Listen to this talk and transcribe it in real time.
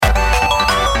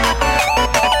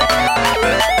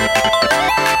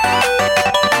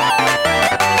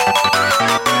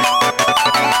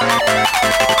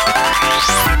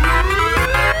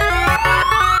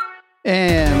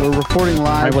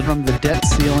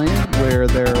ceiling where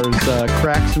there's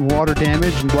cracks and water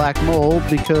damage and black mold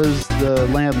because the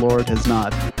landlord has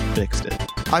not fixed it.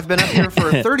 I've been up here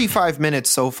for 35 minutes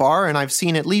so far, and I've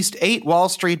seen at least 8 Wall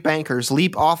Street bankers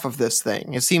leap off of this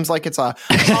thing. It seems like it's a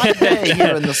hot day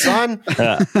here in the sun.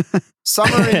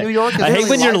 Summer in New York is I hate really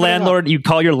when your lighting landlord, you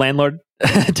call your landlord,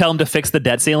 tell him to fix the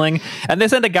debt ceiling, and they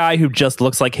send a guy who just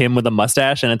looks like him with a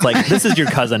mustache, and it's like, this is your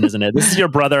cousin, isn't it? This is your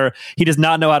brother. He does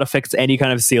not know how to fix any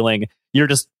kind of ceiling. You're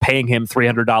just paying him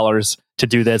 $300 to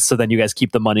do this, so then you guys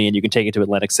keep the money and you can take it to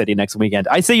Atlantic City next weekend.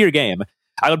 I see your game.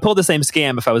 I would pull the same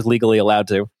scam if I was legally allowed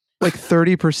to. Like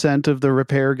 30% of the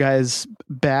repair guy's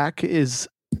back is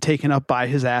taken up by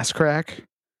his ass crack.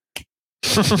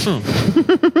 You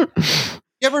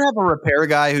ever have a repair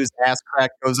guy whose ass crack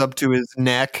goes up to his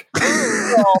neck?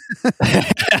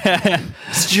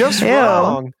 It's just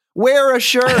wrong. Wear a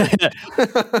shirt.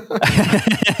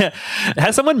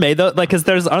 Has someone made those? Like,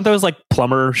 because aren't those like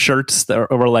plumber shirts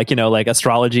or like, you know, like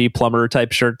astrology plumber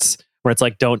type shirts where it's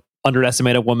like, don't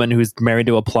underestimate a woman who's married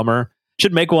to a plumber?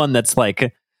 Should make one that's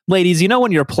like, ladies, you know,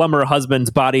 when your plumber husband's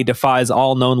body defies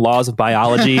all known laws of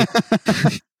biology.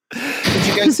 Did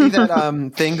you guys see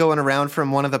that thing going around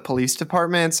from one of the police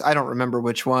departments? I don't remember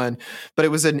which one, but it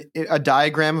was a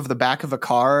diagram of the back of a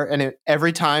car, and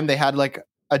every time they had like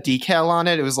a decal on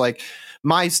it, it was like,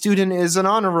 my student is an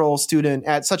honor roll student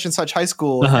at such and such high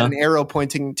school, and had an arrow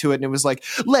pointing to it, and it was like,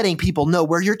 letting people know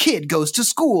where your kid goes to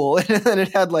school. And then it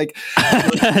had like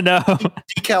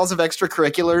decals of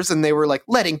extracurriculars, and they were like,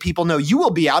 letting people know you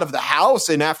will be out of the house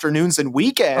in afternoons and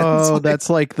weekends. Oh, that's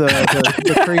like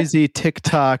the crazy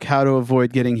TikTok how to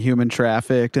avoid getting human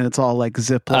trafficked, and it's all like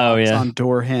Ziplocs on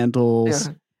door handles.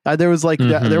 Yeah. There was like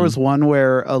there was one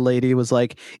where a lady was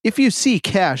like, if you see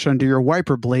cash under your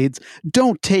wiper blades,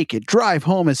 don't take it. Drive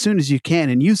home as soon as you can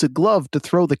and use a glove to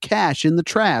throw the cash in the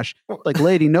trash. Like,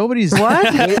 lady, nobody's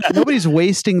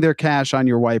wasting their cash on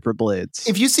your wiper blades.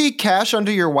 If you see cash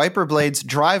under your wiper blades,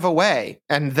 drive away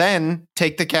and then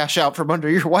take the cash out from under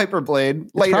your wiper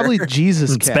blade later. Probably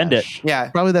Jesus cash. Spend it.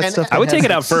 Yeah. Probably that stuff. I would take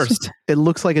it out first. It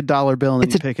looks like a dollar bill, and then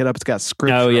you pick it up. It's got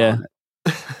scripture on it.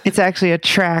 It's actually a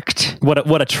tract. What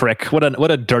a trick. What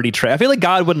a dirty trick. I feel like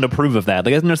God wouldn't approve of that.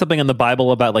 Like, isn't there something in the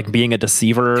Bible about like being a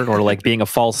deceiver or like being a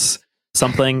false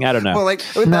something? I don't know. Well, like,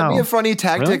 would that be a funny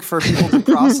tactic for people to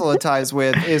proselytize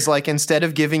with? Is like, instead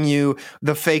of giving you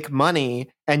the fake money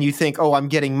and you think, oh, I'm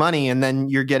getting money, and then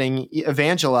you're getting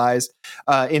evangelized,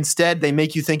 instead they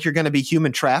make you think you're going to be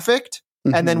human trafficked.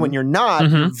 And then when you're not,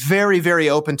 you're very,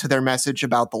 very open to their message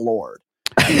about the Lord.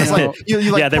 It's like,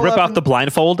 they rip off the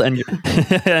blindfold, and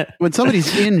when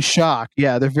somebody's in shock,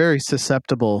 they're very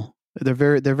susceptible. They're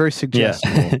very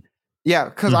suggestible. Yeah,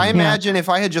 because I imagine if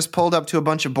I had just pulled up to a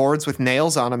bunch of boards with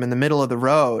nails on them in the middle of the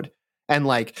road and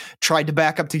like tried to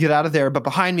back up to get out of there, but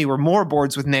behind me were more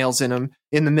boards with nails in them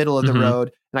in the middle of the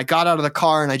road, and I got out of the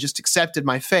car and I just accepted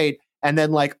my fate. And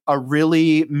then like a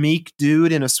really meek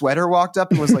dude in a sweater walked up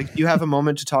and was like, "You have a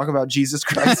moment to talk about Jesus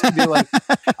Christ?" And be like,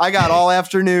 "I got all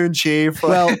afternoon, Chief."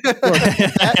 Well, look,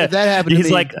 that happened to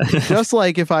me. Like, just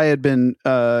like if I had been,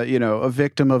 a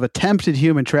victim of attempted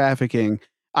human trafficking,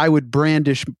 I would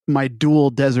brandish my dual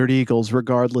Desert Eagles,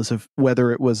 regardless of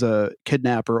whether it was a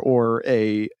kidnapper or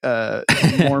a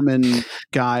Mormon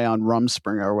guy on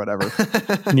Rumspringa or whatever.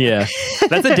 Yeah,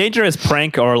 that's a dangerous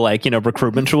prank or like,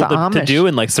 recruitment tool to do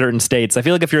in like certain states. I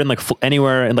feel like if you're in like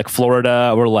anywhere in like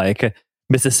Florida or like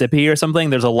Mississippi or something,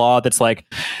 there's a law that's like,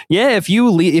 if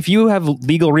you have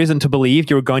legal reason to believe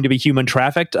you're going to be human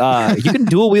trafficked, you can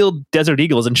dual wield Desert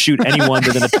Eagles and shoot anyone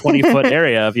within a 20-foot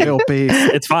area of you.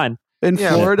 It's fine. In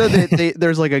Florida,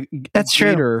 there's like a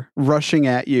gator rushing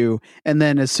at you, and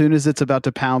then as soon as it's about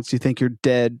to pounce, you think you're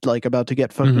dead, like about to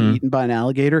get fucking eaten by an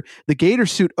alligator. The gator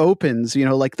suit opens,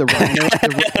 like the rhino,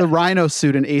 the rhino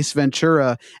suit in Ace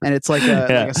Ventura, and it's like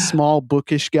a small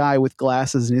bookish guy with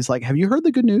glasses, and he's like, "Have you heard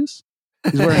the good news?"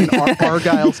 He's wearing an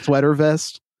Argyle sweater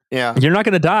vest. Yeah, you're not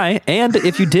going to die, and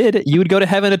if you did, you would go to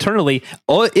heaven eternally.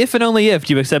 If and only if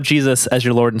you accept Jesus as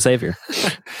your Lord and Savior.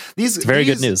 It's very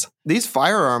good news. These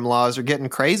firearm laws are getting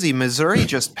crazy. Missouri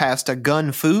just passed a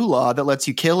gun foo law that lets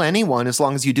you kill anyone as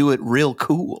long as you do it real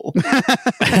cool.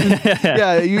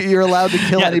 You're allowed to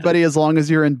kill anybody as long as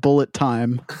you're in bullet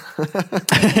time.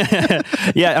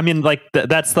 I mean, like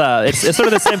that's it's sort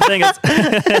of the same thing as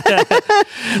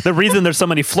the reason there's so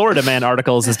many Florida Man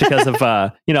articles is because of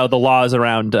the laws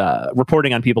around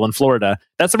reporting on people in Florida.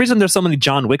 That's the reason there's so many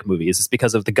John Wick movies. It's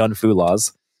because of the gun foo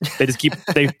laws. They just keep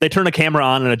they turn a camera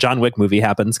on and a John Wick movie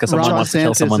happens because someone wants to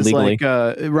kill someone legally.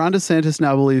 Ron DeSantis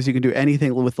now believes you can do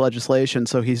anything with legislation,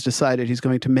 so he's decided he's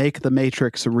going to make the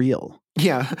Matrix real.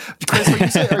 Yeah,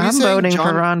 Chris, are you I'm voting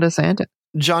for Ron DeSantis.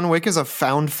 John Wick is a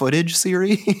found footage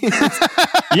series?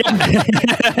 Yeah.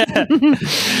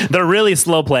 They're really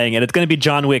slow playing it. It's going to be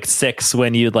John Wick 6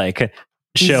 when you like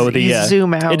show the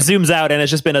zoom out. It zooms out and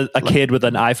it's just been a kid with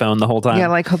an iPhone the whole time. Yeah,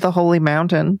 like the Holy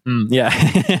Mountain. Yeah.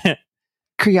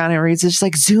 Keanu Reeves is just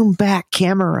like, zoom back,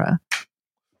 camera.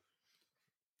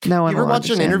 No one. You ever watch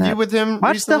an interview with him?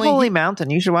 Watch recently? The Holy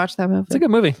Mountain. You should watch that movie. It's a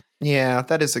good movie. Yeah,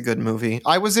 that is a good movie.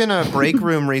 I was in a break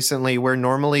room recently where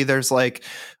normally there's like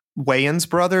Wayans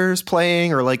Brothers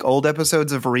playing or like old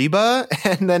episodes of Reba.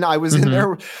 And then I was in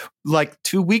there like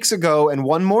 2 weeks ago and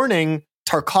one morning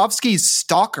Tarkovsky's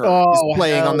Stalker is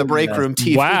playing on the break room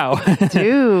TV. Wow.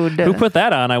 Dude. Who put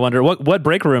that on? I wonder. What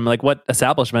break room? Like what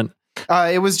establishment?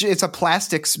 It's a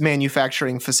plastics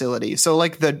manufacturing facility. So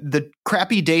like the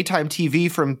crappy daytime TV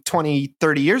from 20,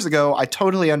 30 years ago, I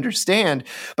totally understand.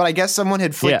 But I guess someone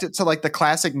had flicked it to like the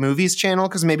classic movies channel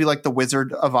because maybe like The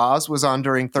Wizard of Oz was on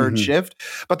during third shift,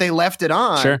 but they left it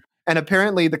on. Sure. And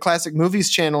apparently the classic movies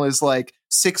channel is like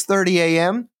 6:30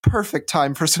 a.m. Perfect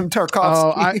time for some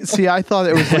Tarkovsky. I thought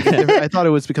it was like I thought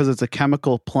it was because it's a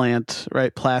chemical plant,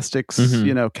 right? Plastics,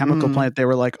 chemical plant. They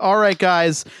were like, all right,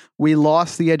 guys, we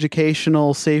lost the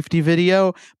educational safety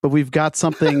video, but we've got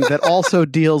something that also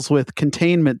deals with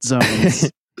containment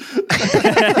zones.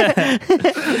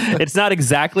 It's not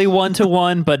exactly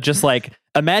 1-to-1, but just like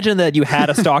imagine that you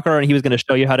had a stalker and he was going to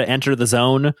show you how to enter the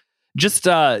zone. Just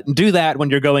do that when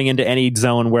you're going into any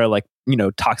zone where like,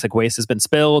 toxic waste has been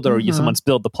spilled or someone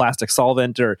spilled the plastic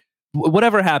solvent or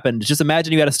whatever happened. Just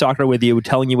imagine you had a stalker with you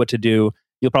telling you what to do.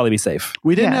 You'll probably be safe.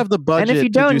 We didn't have the budget. And if you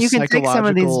don't, you can take some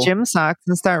of these gym socks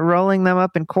and start rolling them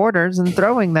up in quarters and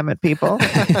throwing them at people.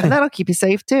 And that'll keep you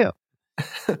safe too.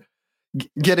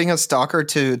 Getting a stalker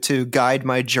to guide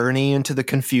my journey into the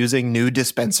confusing new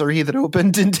dispensary that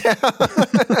opened in town.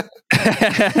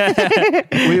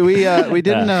 we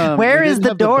didn't. Where is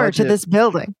the door to this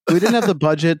building? We didn't have the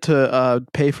budget to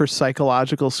pay for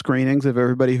psychological screenings of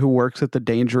everybody who works at the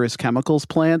dangerous chemicals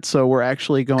plant. So we're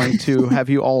actually going to have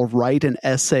you all write an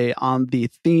essay on the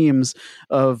themes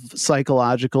of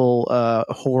psychological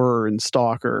horror and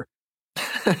stalker.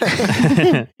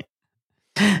 That's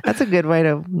a good way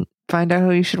to find out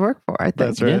who you should work for, I think.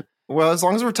 That's right. Yeah. Well, as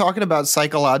long as we're talking about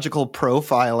psychological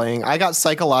profiling, I got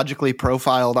psychologically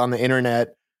profiled on the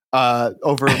internet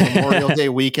over Memorial Day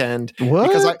weekend. What?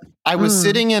 Because I was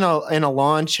sitting in a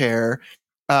lawn chair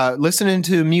listening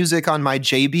to music on my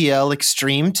JBL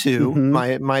Extreme 2,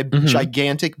 my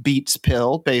gigantic Beats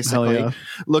pill, basically.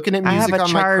 Looking at music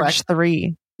on my Charge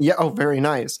 3. Yeah, oh, very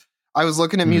nice. I was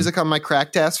looking at music on my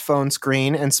cracked ass phone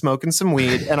screen and smoking some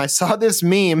weed, and I saw this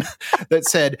meme that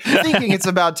said, thinking it's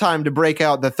about time to break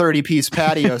out the 30-piece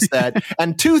patio set,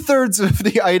 and 2/3 of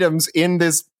the items in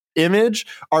this image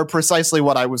are precisely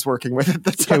what I was working with at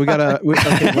the time. Okay,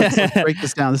 let's break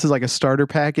this down. This is like a starter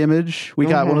pack image. We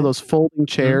got one of those folding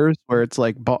chairs where it's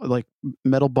like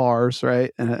metal bars,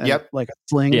 right? And like a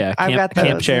sling. Yeah, I've got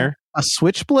camp chair. A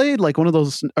switchblade, like one of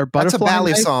those, or butterfly. That's a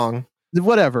Bally knife? Song.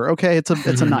 Whatever. Okay, it's a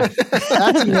knife.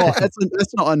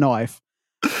 That's not a knife.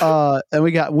 And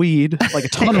we got weed, like a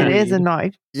ton of weed. It is a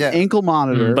knife. Yeah. Ankle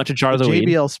monitor, a bunch of jars of weed.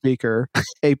 JBL speaker,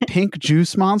 a pink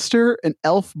juice monster, an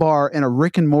elf bar, and a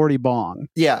Rick and Morty bong.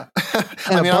 Yeah.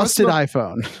 And a busted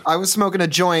iPhone. I was smoking a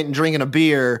joint and drinking a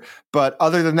beer, but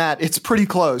other than that, it's pretty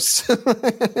close.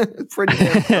 Pretty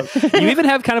damn close. You even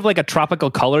have kind of like a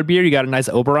tropical color beer. You got a nice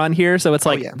Oberon here, so it's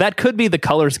like that could be the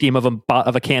color scheme of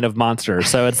a can of Monster.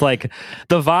 So it's like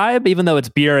the vibe, even though it's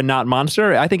beer and not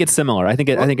Monster. I think it's similar. I think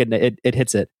it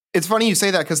hits it. It's funny you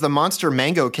say that because the Monster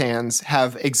mango cans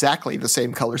have exactly the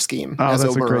same color scheme as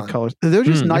that's Oberon. a great color. They're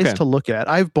just nice to look at.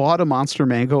 I've bought a Monster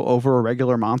Mango over a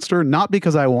regular Monster, not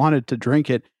because I wanted to drink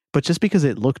it, but just because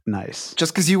it looked nice.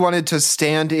 Just because you wanted to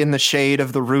stand in the shade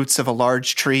of the roots of a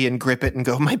large tree and grip it and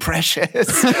go, my precious.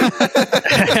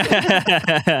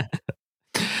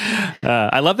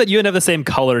 I love that you and have the same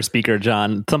color speaker,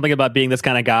 John. Something about being this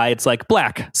kind of guy. It's like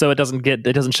black, so it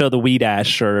doesn't show the weed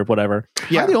ash or whatever.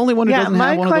 Yeah, I'm the only one who doesn't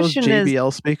have one of those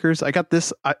JBL speakers. I got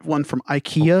this one from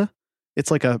IKEA. It's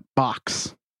like a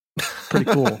box. Pretty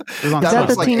cool. Is that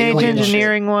the teenage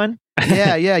engineering one?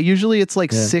 Yeah. Usually it's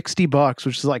like $60,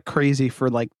 which is like crazy for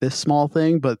like this small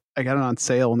thing. But I got it on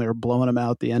sale when they were blowing them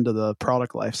out at the end of the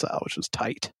product lifestyle, which was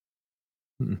tight.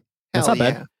 That's not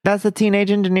bad. That's the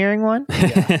teenage engineering one.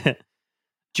 Did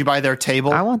you buy their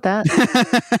table? I want that.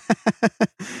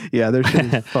 Yeah, they're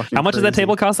fucking. How much does that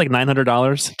table cost? Like $900,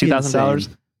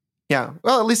 $2,000. Yeah.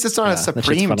 Well, at least it's not a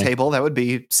Supreme table. That would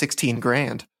be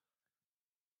 $16,000.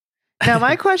 Now,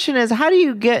 my question is, how do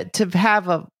you get to have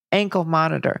a ankle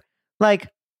monitor? Like,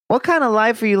 What kind of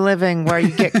life are you living where you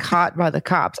get caught by the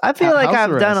cops? I feel like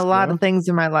I've done a lot of things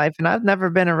in my life and I've never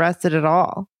been arrested at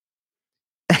all.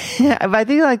 I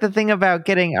think like the thing about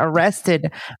getting arrested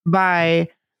by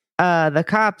the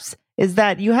cops is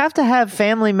that you have to have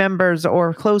family members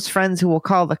or close friends who will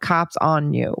call the cops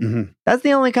on you. Mm-hmm. That's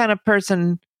the only kind of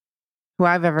person who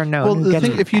I've ever known. Well, the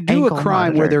thing, if you do a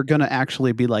crime where they're going to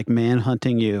actually be like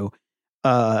manhunting you,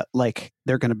 like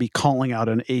they're going to be calling out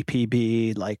an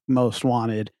APB, like most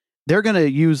wanted, they're going to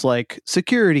use like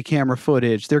security camera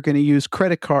footage. They're going to use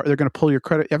credit card. They're going to pull your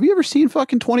credit. Have you ever seen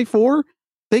fucking 24?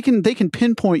 They can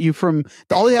pinpoint you from,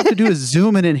 all they have to do is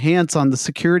zoom and enhance on the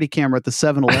security camera at the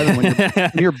 7-Eleven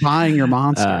when you're buying your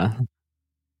monster.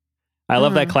 I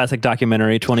love that classic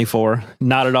documentary, 24.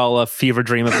 Not at all a fever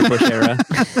dream of the Bush era.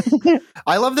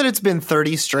 I love that it's been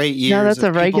 30 straight years. No, that's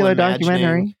a regular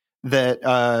documentary. That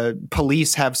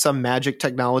police have some magic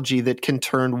technology that can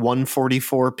turn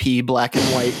 144p black and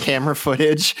white camera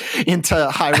footage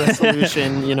into high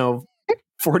resolution,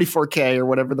 44K or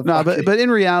whatever the fuck. But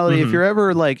in reality, if you're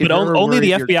ever like... But only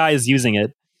the FBI is using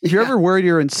it. If you're ever worried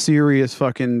you're in serious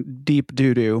fucking deep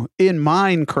doo-doo, in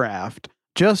Minecraft,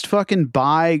 just fucking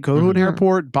go to an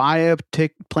airport, buy a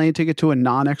plane ticket to a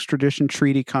non-extradition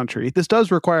treaty country. This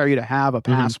does require you to have a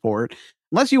passport.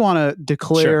 Unless you want to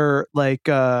declare,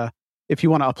 if you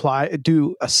want to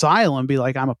do asylum, be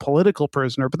like, I'm a political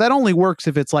prisoner. But that only works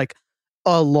if it's like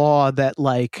a law that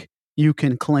like you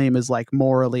can claim as like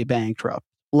morally bankrupt.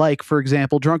 Like, for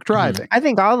example, drunk driving. I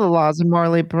think all the laws are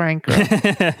morally bankrupt.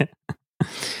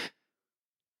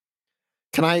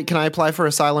 Can I apply for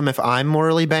asylum if I'm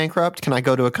morally bankrupt? Can I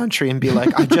go to a country and be like,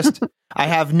 I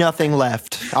have nothing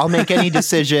left. I'll make any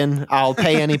decision. I'll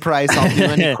pay any price. I'll do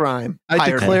any crime. I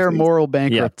declare moral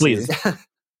bankruptcy. Yeah, please.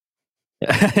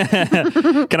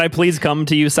 Can I please come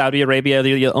to you, Saudi Arabia,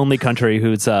 the only country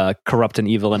who's corrupt and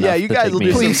evil enough? Yeah, you guys will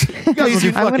do. Please, I'm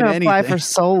going to apply for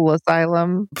soul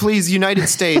asylum. Please, United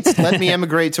States, let me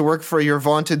emigrate to work for your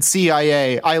vaunted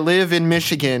CIA. I live in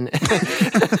Michigan.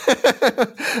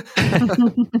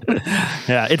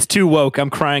 Yeah, it's too woke.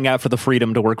 I'm crying out for the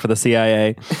freedom to work for the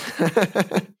CIA.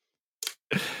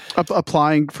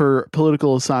 Applying for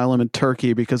political asylum in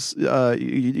Turkey because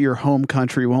your home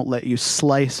country won't let you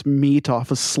slice meat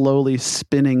off a slowly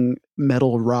spinning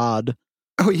metal rod.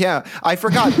 Oh, yeah. I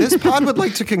forgot. This pod would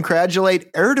like to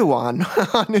congratulate Erdogan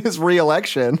on his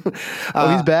re-election.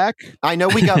 He's back? I know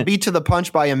we got beat to the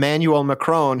punch by Emmanuel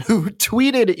Macron, who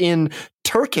tweeted in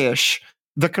Turkish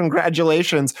the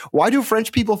congratulations. Why do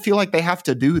French people feel like they have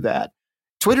to do that?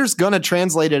 Twitter's gonna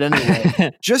translate it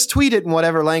anyway. Just tweet it in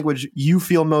whatever language you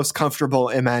feel most comfortable,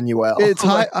 Emmanuel. It's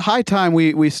high time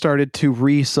we started to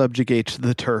re-subjugate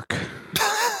the Turk.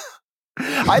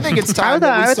 I think it's time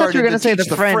that we started to teach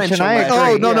the French.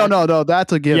 No,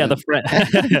 that's a given. Yeah, the French.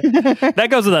 That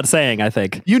goes without saying, I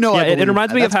think. It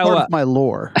reminds me of how... part of my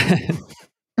lore.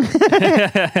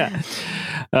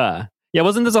 Yeah,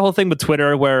 wasn't this a whole thing with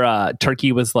Twitter where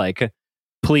Turkey was like,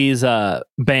 please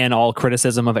ban all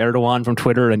criticism of Erdogan from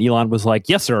Twitter, and Elon was like,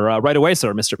 yes, sir, right away,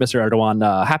 sir, Mr.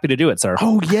 Erdogan, happy to do it, sir.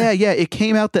 Oh, yeah. It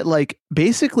came out that like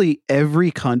basically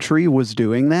every country was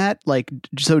doing that. Like,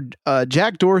 so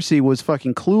Jack Dorsey was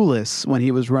fucking clueless when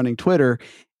he was running Twitter,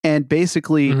 and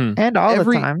basically and all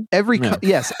the time.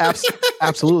 Yes,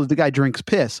 absolutely. The guy drinks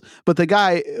piss, but the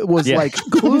guy was like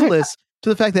clueless to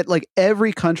the fact that like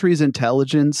every country's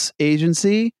intelligence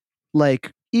agency,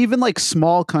 like even like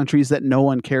small countries that no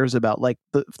one cares about, like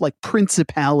the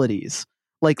principalities,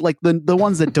 like the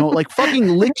ones that don't, like fucking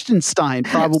Liechtenstein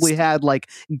probably had like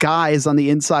guys on the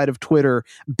inside of Twitter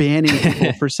banning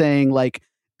people for saying like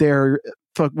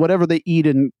whatever they eat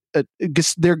in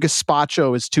their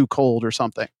gazpacho is too cold or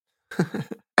something.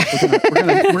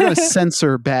 We're gonna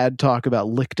censor bad talk about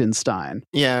Liechtenstein.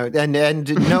 Yeah, and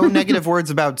no negative words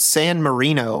about San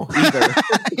Marino either.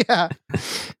 Yeah,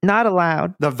 not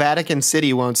allowed. The Vatican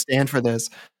City won't stand for this.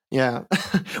 Yeah.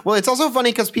 Well, it's also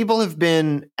funny because people have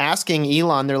been asking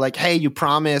Elon. They're like, "Hey, you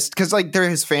promised," because like they're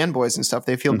his fanboys and stuff.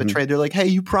 They feel betrayed. They're like, "Hey,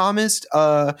 you promised."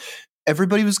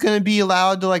 Everybody was going to be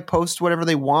allowed to like post whatever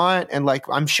they want, and like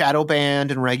I'm shadow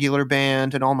banned and regular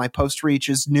banned, and all my post reach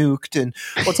is nuked, and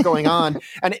what's going on?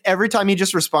 And every time he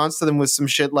just responds to them with some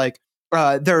shit like,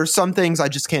 there are some things I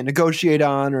just can't negotiate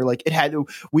on, or like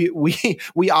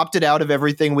we opted out of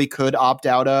everything we could opt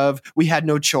out of. We had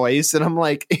no choice. And I'm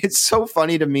like, it's so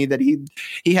funny to me that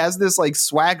he has this like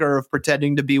swagger of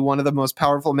pretending to be one of the most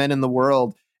powerful men in the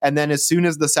world. And then as soon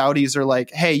as the Saudis are like,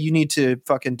 hey, you need to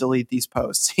fucking delete these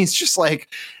posts, he's just like,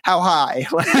 how high?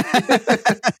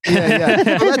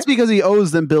 Yeah. Well, that's because he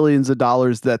owes them billions of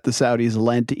dollars that the Saudis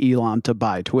lent to Elon to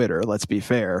buy Twitter. Let's be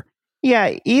fair.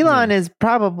 Yeah, Elon is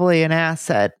probably an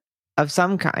asset of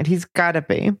some kind. He's got to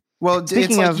be. Well, it's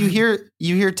like you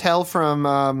hear tell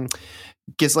from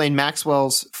Ghislaine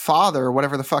Maxwell's father,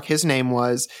 whatever the fuck his name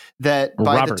was, that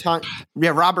by the time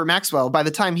Robert Maxwell, by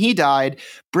the time he died,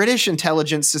 British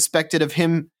intelligence suspected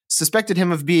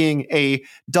him of being a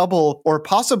double or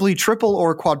possibly triple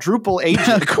or quadruple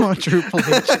agent. Quadruple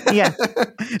agent. Yeah.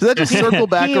 Does that just circle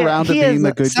back around to being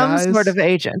the good some guys? Some sort of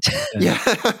agent. Yeah.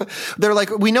 They're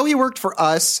like, we know he worked for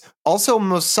us, also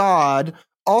Mossad.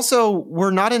 Also, we're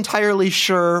not entirely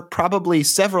sure, probably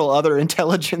several other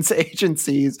intelligence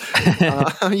agencies.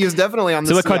 He was definitely on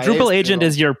the So a quadruple agent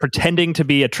is you're pretending to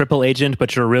be a triple agent,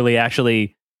 but you're really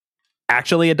actually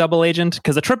a double agent?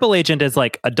 Because a triple agent is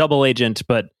like a double agent,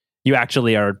 but you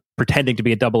actually are pretending to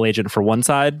be a double agent for one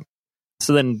side.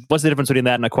 So then what's the difference between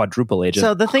that and a quadruple agent?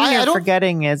 So the thing you're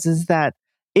forgetting is that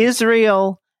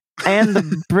Israel and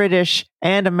the British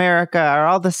and America are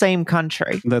all the same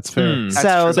country. That's fair.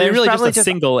 So there's really probably just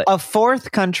a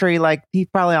fourth country, like he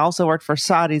probably also worked for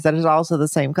Saudis, that is also the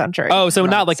same country. Oh, so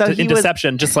not like in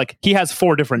deception, just like he has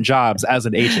 4 different jobs as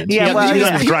an agent. Yeah, he's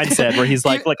on his grind set where he's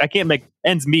like, look, I can't make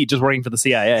ends meet just working for the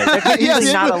CIA.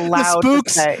 They're not allowed to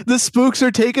say. The spooks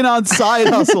are taking on side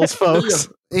hustles, folks.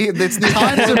 It's the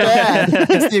times are bad.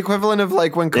 It's the equivalent of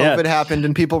like when COVID happened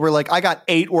and people were like, I got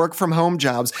 8 work from home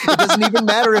jobs. It doesn't even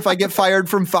matter if I get fired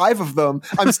from 5 of them.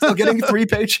 I'm still getting 3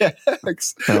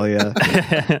 paychecks. Hell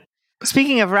yeah.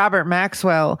 Speaking of Robert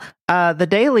Maxwell, the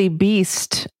Daily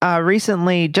Beast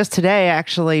recently, just today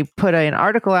actually, put an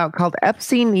article out called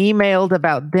Epstein Emailed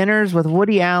About Dinners with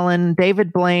Woody Allen,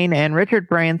 David Blaine, and Richard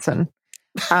Branson.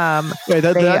 Wait,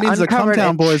 that means the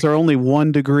Cumtown Boys are only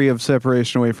 1 degree of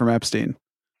separation away from Epstein.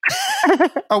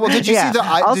 Oh, well, did you see the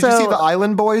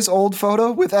Island Boys old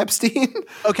photo with Epstein?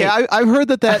 Okay, I've heard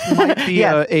that might be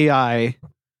AI.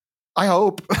 I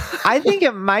hope. I think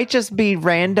it might just be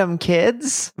random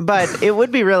kids, but it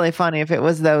would be really funny if it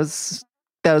was those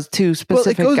 2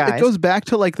 specific guys. It goes back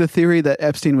to like the theory that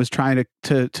Epstein was trying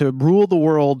to rule the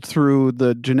world through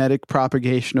the genetic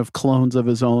propagation of clones of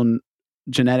his own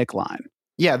genetic line.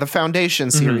 Yeah, the Foundation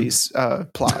series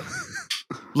plot.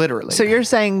 Literally. So you're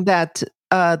saying that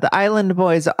the Island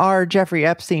Boys are Jeffrey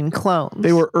Epstein clones?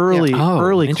 They were early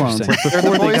clones, like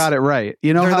before they got it right.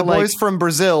 You know, they're how the boys from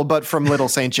Brazil, but from Little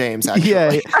St. James. Actually.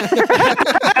 Yeah.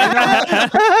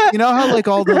 You know how like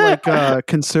all the like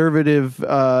conservative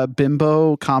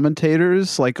bimbo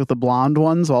commentators, like the blonde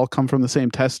ones, all come from the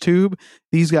same test tube.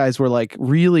 These guys were like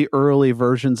really early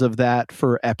versions of that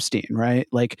for Epstein, right?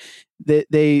 Like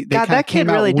they God, that kid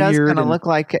really does kind of look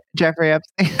like Jeffrey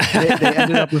Epstein. they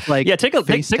ended up with like take a look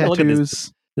at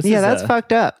this. That's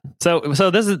fucked up. So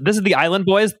this is the Island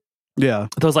Boys. Yeah,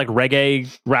 those like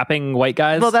reggae rapping white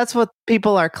guys. Well, that's what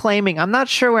people are claiming. I'm not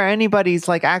sure where anybody's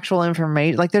like actual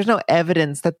information. Like, there's no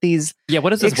evidence that these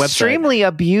what is this extremely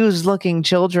abused looking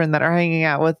children that are hanging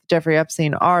out with Jeffrey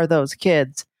Epstein are those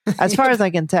kids. As far as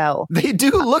I can tell, they do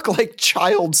look like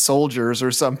child soldiers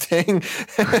or something.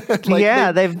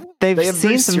 Like they've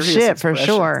seen some shit for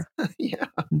sure. Yeah,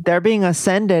 they're being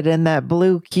ascended in that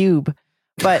blue cube.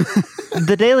 But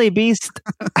the Daily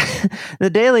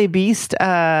Beast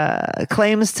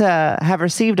claims to have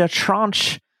received a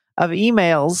tranche of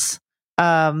emails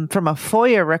from a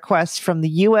FOIA request from the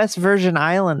U.S. Virgin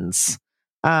Islands,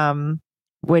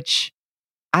 which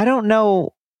I don't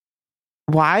know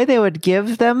why they would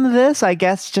give them this. I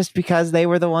guess just because they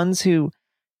were the ones who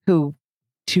did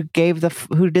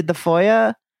the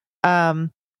FOIA.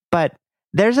 But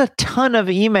there's a ton of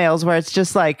emails where it's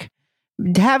just like,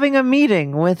 having a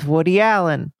meeting with Woody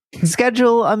Allen,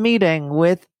 schedule a meeting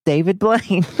with David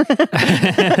Blaine.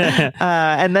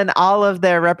 And then all of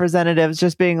their representatives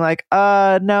just being like,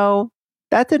 no,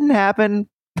 that didn't happen.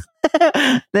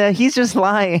 He's just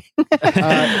lying.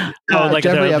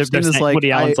 Jeffrey Epstein is like,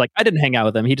 Woody Allen's like, I didn't hang out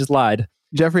with him. He just lied.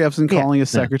 Jeffrey Epstein calling his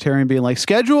secretary and being like,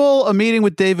 schedule a meeting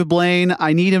with David Blaine.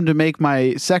 I need him to make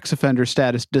my sex offender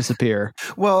status disappear.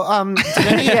 Well,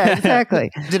 exactly.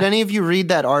 Did any of you read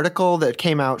that article that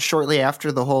came out shortly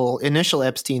after the whole initial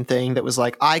Epstein thing that was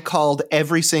like, I called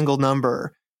every single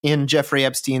number in Jeffrey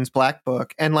Epstein's Black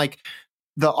Book? And like,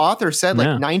 the author said like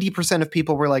 90% of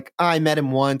people were like, I met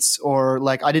him once, or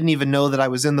like, I didn't even know that I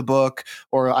was in the book,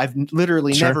 or I've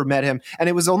literally never met him. And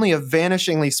it was only a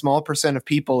vanishingly small percent of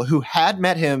people who had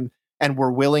met him and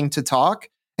were willing to talk.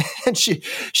 And she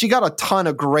got a ton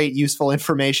of great, useful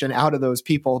information out of those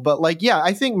people. But like, yeah,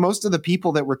 I think most of the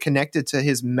people that were connected to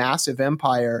his massive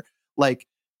empire, like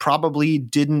probably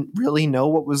didn't really know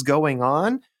what was going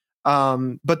on.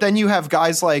 But then you have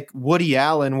guys like Woody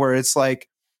Allen, where it's like,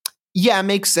 yeah, it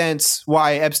makes sense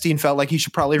why Epstein felt like he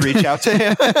should probably reach out to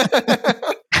him.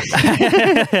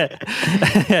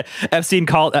 Epstein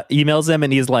emails him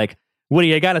and he's like,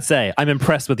 Woody, I gotta say, I'm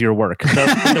impressed with your work.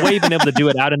 The way you've been able to do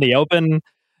it out in the open,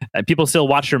 people still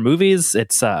watch your movies.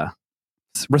 It's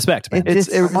respect, man.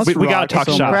 We gotta talk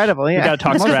shop. Incredible, yeah. We gotta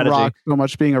talk strategy. Rock so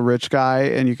much being a rich guy,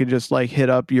 and you could just like hit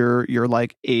up your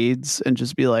like aides and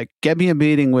just be like, get me a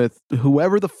meeting with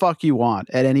whoever the fuck you want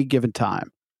at any given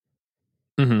time.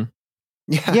 Mm-hmm.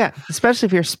 Yeah, especially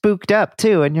if you're spooked up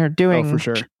too, and you're doing, for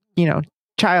sure,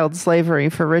 child slavery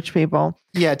for rich people.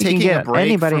 Yeah, taking a break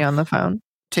anybody on the phone.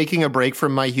 Taking a break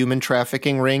from my human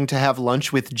trafficking ring to have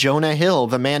lunch with Jonah Hill,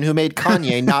 the man who made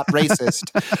Kanye not racist.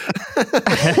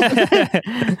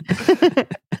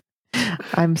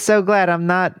 I'm so glad I'm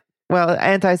not,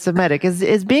 anti-Semitic.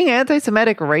 Is being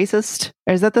anti-Semitic racist?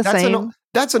 Or is that the same?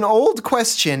 That's an old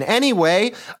question.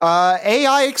 Anyway,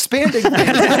 AI expanding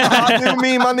hot new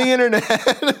meme on the internet.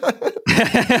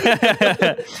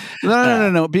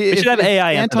 No. We should have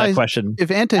AI answer that question.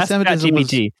 If anti-Semitism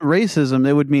was racism,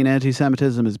 it would mean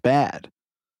anti-Semitism is bad.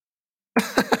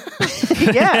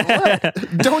 Yeah,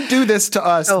 don't do this to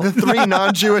us, the three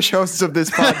non-Jewish hosts of this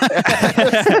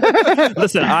podcast.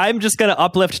 Listen, I'm just going to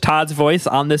uplift Todd's voice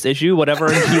on this issue.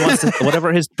 Whatever he wants,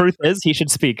 whatever his truth is, he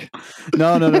should speak.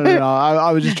 No.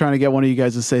 I was just trying to get one of you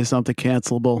guys to say something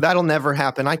cancelable. That'll never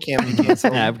happen. I can't be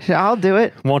canceled. I'll do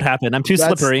it. Won't happen. I'm too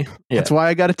slippery. That's why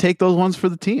I got to take those ones for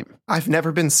the team. I've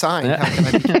never been signed. How can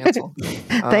I be canceled?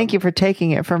 Thank you for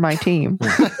taking it for my team.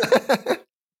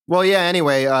 Well, yeah,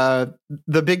 anyway,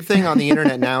 the big thing on the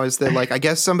internet now is that, I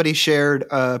guess somebody shared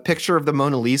a picture of the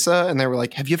Mona Lisa, and they were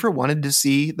like, have you ever wanted to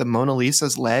see the Mona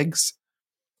Lisa's legs?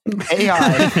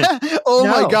 AI.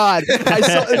 My God. I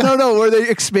saw, where they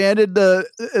expanded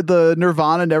the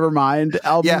Nirvana Nevermind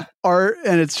album art,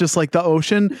 and it's just like the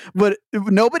ocean, but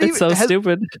nobody it's so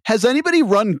stupid. Has anybody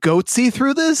run Goatsy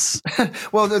through this?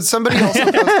 Well, somebody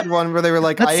also posted one where they were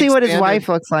like, let's see what his wife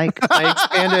looks like. I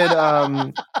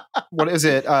expanded what is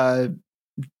it?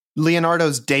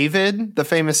 Leonardo's David, the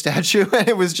famous statue, and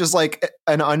it was just like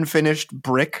an unfinished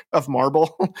brick of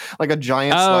marble, like a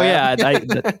giant slab.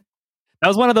 Yeah. That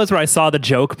was one of those where I saw the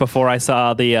joke before I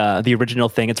saw the original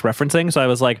thing it's referencing. So I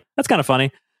was like, that's kind of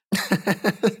funny.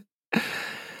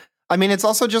 I mean, it's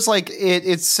also just like,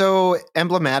 it's so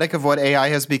emblematic of what AI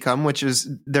has become, which is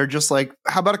they're just like,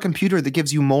 how about a computer that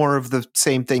gives you more of the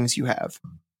same things you have?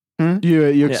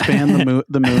 You expand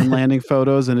the moon landing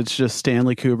photos and it's just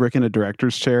Stanley Kubrick in a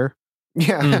director's chair.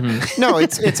 Yeah. Mm-hmm. No,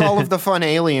 it's all of the fun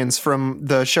aliens from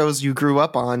the shows you grew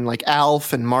up on, like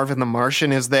Alf and Marvin the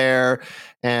Martian is there.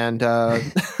 And I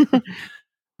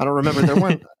don't remember there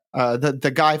one.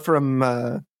 The guy from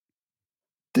the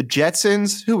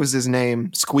Jetsons, who was his name?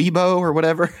 Squeebo or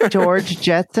whatever? George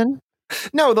Jetson?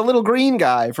 No, the little green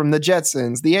guy from the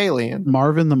Jetsons, the alien.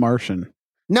 Marvin the Martian.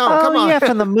 No, come on. Yeah,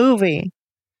 from the movie.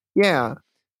 Yeah.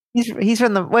 He's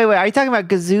from the... Wait, are you talking about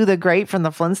Gazoo the Great from the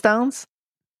Flintstones?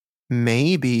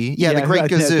 Maybe. Yeah, the Great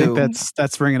Gazoo. I think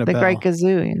that's ringing a bell. The Great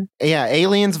Gazoo. Yeah,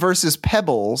 Aliens versus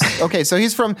Pebbles. Okay, so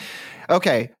he's from...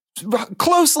 Okay,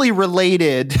 closely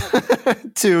related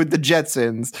to the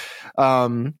Jetsons.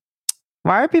 Why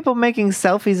are people making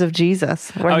selfies of Jesus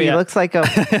where he looks like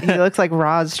he looks like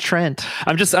Roz Trent?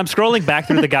 I'm scrolling back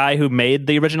through the guy who made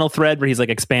the original thread where he's like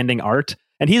expanding art,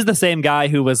 and he's the same guy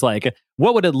who was like,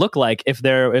 what would it look like if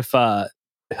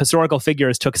historical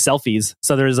figures took selfies?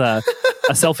 So there's a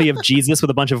selfie of Jesus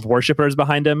with a bunch of worshipers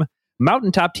behind him.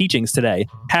 Mountaintop teachings today.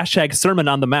 # Sermon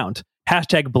on the Mount.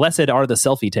 # Blessed are the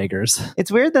selfie takers.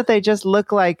 It's weird that they just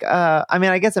look like, I mean,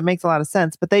 I guess it makes a lot of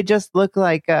sense, but they just look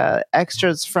like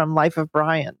extras from Life of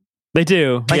Brian. They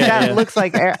do. Like that looks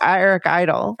like Eric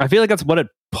Idle. I feel like that's what it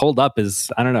pulled up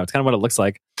is. I don't know. It's kind of what it looks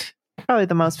like. Probably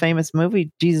the most famous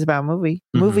movie, Jesus About Movie.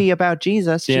 Mm-hmm. Movie about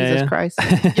Jesus, Jesus Christ.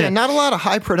 Yeah, not a lot of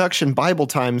high production Bible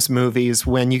Times movies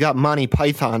when you got Monty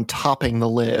Python topping the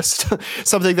list.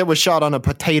 Something that was shot on a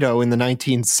potato in the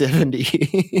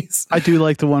 1970s. I do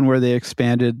like the one where they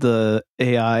expanded the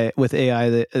AI. With AI,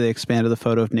 they expanded the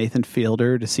photo of Nathan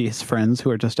Fielder to see his friends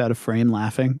who are just out of frame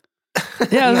laughing.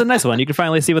 Yeah, it was a nice one. You could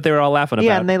finally see what they were all laughing about.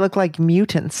 Yeah, and they look like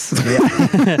mutants.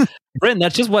 Yeah. Britton,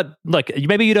 that's just what, look,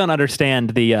 maybe you don't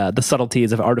understand the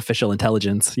subtleties of artificial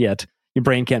intelligence yet. Your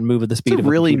brain can't move at the speed of a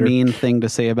really computer. Mean thing to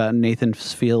say about Nathan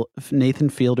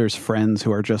Fielder's friends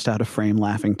who are just out of frame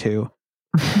laughing too.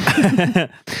 I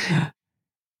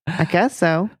guess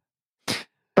so.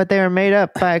 But they were made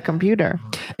up by a computer.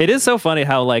 It is so funny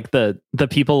how like the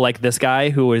people like this guy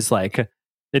who is like,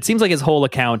 it seems like his whole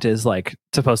account is like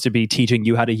supposed to be teaching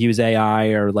you how to use AI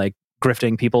or like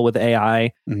grifting people with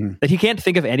AI. Mm-hmm. That he can't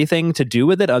think of anything to do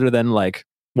with it other than like,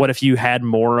 what if you had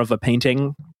more of a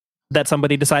painting that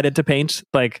somebody decided to paint?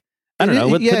 Like, I don't know.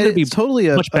 Would there be totally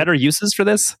much better uses for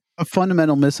this? A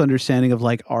fundamental misunderstanding of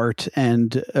like art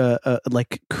and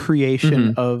like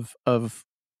creation of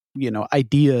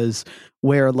ideas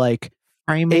where like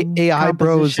AI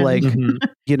bros like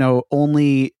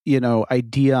only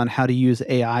idea on how to use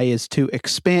AI is to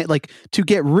expand, like to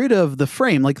get rid of the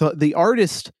frame. Like the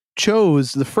artist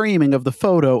chose the framing of the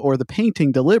photo or the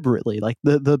painting deliberately. Like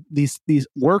these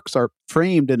works are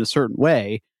framed in a certain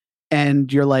way,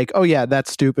 and you're like, oh yeah,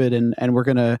 that's stupid, and we're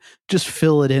gonna just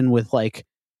fill it in with like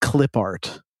clip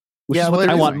art. Yeah,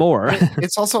 I want more.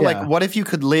 It's also like, what if you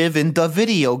could live in the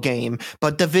video game,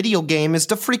 but the video game is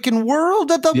the freaking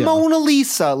world of the Mona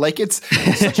Lisa? Like, it's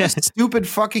such a stupid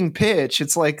fucking pitch.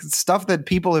 It's like stuff that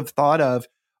people have thought of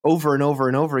over and over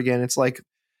and over again. It's like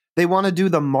they want to do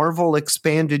the Marvel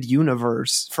expanded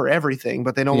universe for everything,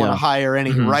 but they don't want to hire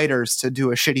any writers to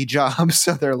do a shitty job.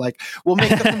 So they're like, we'll make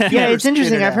the yeah, it's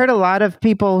interesting. I've heard a lot of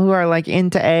people who are like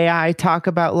into AI talk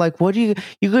about like, you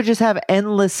could just have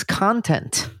endless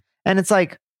content. And it's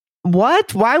like,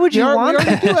 what? Why would you want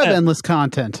that? We do have endless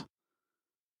content.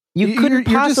 You couldn't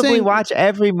possibly watch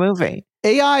every movie.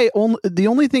 The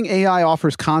only thing AI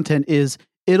offers content is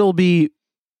it'll be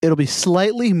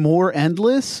slightly more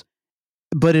endless,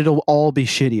 but it'll all be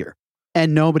shittier,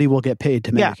 and nobody will get paid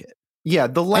to make it. Yeah,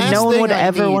 no one would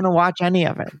ever want to watch any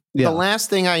of it. The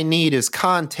last thing I need is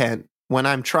content when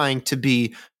I'm trying to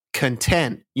be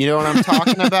content. You know what I'm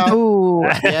talking about? Ooh.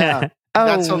 Yeah.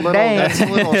 That's a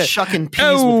little shucking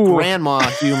peas with grandma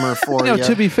humor for you.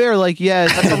 To be fair, like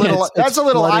that's a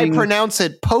little I pronounce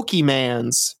it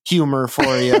Pokemans humor for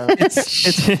you.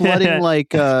 It's flooding like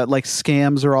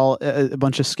scams are all a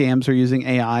bunch of scams are using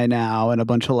AI now, and a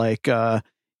bunch of like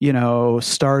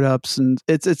startups, and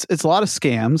it's a lot of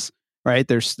scams, right?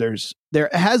 There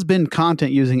has been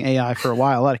content using AI for a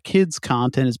while. A lot of kids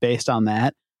content is based on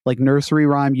that. Like nursery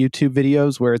rhyme YouTube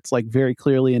videos where it's like very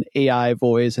clearly an AI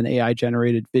voice and AI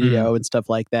generated video and stuff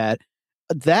like that.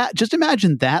 Just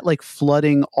imagine that like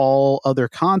flooding all other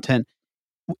content.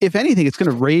 If anything, it's going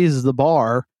to raise the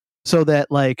bar so that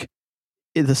like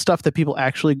the stuff that people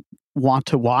actually want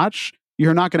to watch,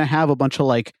 you're not going to have a bunch of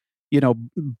like,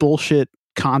 bullshit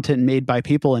content made by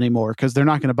people anymore, because they're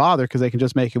not going to bother because they can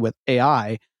just make it with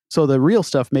AI. So the real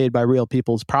stuff made by real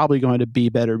people is probably going to be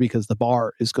better because the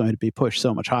bar is going to be pushed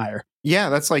so much higher. Yeah,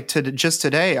 that's like just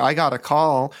today, I got a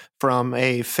call from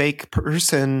a fake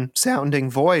person sounding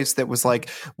voice that was like,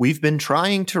 "We've been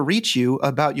trying to reach you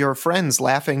about your friends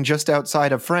laughing just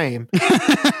outside of frame." Do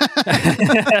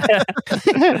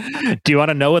you want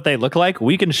to know what they look like?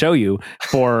 We can show you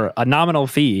for a nominal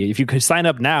fee. If you could sign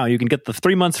up now, you can get the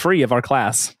 3 months free of our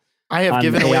class. I have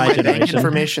given away my bank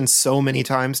information so many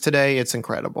times today. It's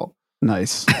incredible.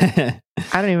 Nice. I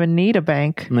don't even need a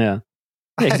bank. Yeah,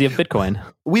 because you have Bitcoin.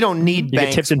 We don't need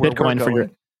banks. Get tips in Bitcoin for your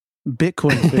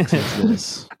Bitcoin fixes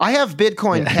this. I have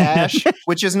Bitcoin Cash,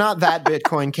 which is not that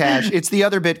Bitcoin Cash. It's the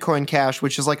other Bitcoin Cash,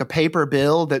 which is like a paper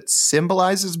bill that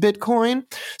symbolizes Bitcoin.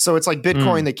 So it's like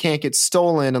Bitcoin that can't get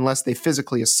stolen unless they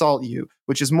physically assault you,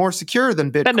 which is more secure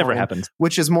than Bitcoin. That never happens.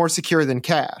 Which is more secure than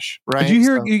cash, right? Did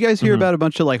you guys hear about a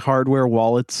bunch of like hardware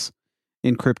wallets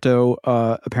in crypto?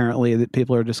 Apparently that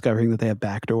people are discovering that they have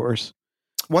backdoors.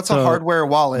 What's a hardware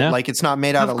wallet? Yeah. Like it's not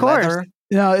made out of leather?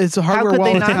 No, it's a hardware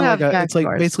wallet. It's like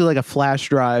basically like a flash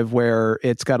drive where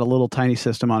it's got a little tiny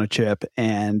system on a chip,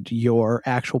 and your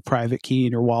actual private key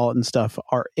and your wallet and stuff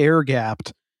are air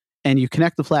gapped, and you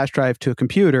connect the flash drive to a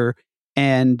computer,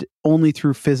 and only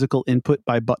through physical input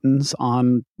by buttons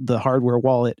on the hardware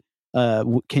wallet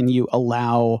can you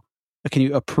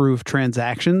approve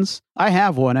transactions. I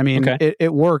have one. I mean,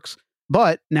 it works,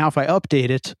 but now if I update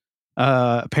it,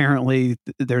 apparently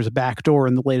there's a backdoor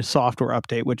in the latest software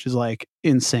update, which is like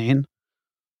insane.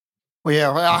 Well,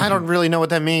 yeah, I don't really know what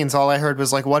that means. All I heard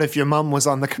was like, "What if your mom was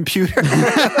on the computer?"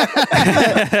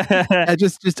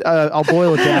 I'll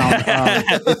boil it down.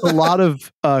 It's a lot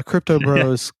of crypto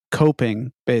bros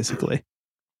coping, basically.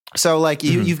 So, like,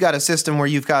 you've got a system where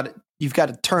you've got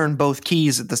to turn both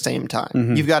keys at the same time.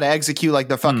 Mm-hmm. You've got to execute like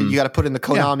the fucking. You got to put in the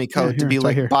Konami code to be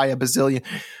like buy a bazillion.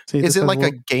 Is it like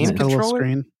a game controller?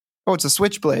 Screen. Oh, it's a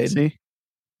switchblade. See?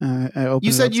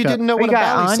 You said you didn't know what a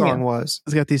Bally song was.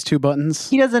 It's got these two buttons.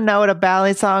 He doesn't know what a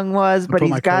Bally song was, but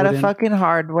he's got a fucking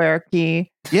hardware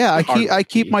key. Yeah, I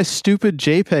keep my stupid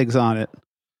JPEGs on it.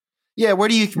 Yeah, where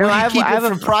do you keep it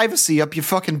for privacy? Up your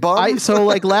fucking bum? So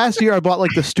like last year I bought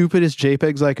like the stupidest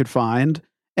JPEGs I could find,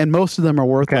 and most of them are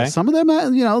worthless. Okay. Some of them,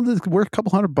 worth a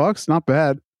couple $100. Not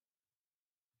bad.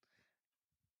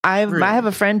 I have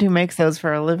a friend who makes those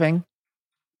for a living.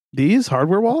 These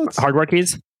hardware wallets? Hardware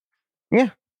keys?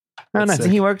 Yeah. Oh, nice.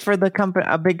 He worked for a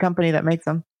big company that makes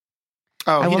them.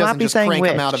 Oh, he doesn't just crank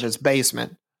them out of his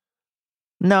basement.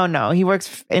 No, he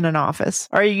works in an office,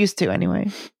 or he used to anyway.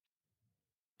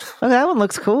 Oh, that one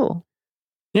looks cool.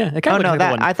 Yeah, it kind of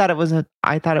that I thought it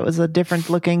was a different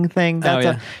looking thing.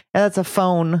 That's a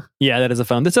phone. Yeah, that is a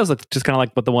phone. This does look just kind of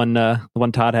like what the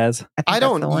one Todd has. I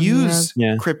don't use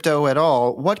crypto at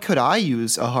all. What could I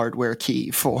use a hardware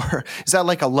key for? Is that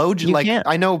like a low?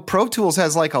 I know Pro Tools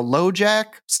has like a LoJack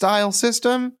style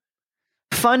system.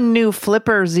 Fun new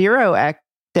Flipper Zero update.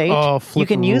 Oh, you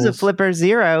can use a Flipper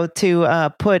Zero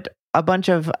to put a bunch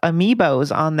of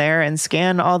amiibos on there and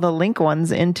scan all the link ones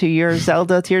into your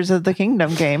Zelda Tears of the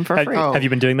Kingdom game for free. Have you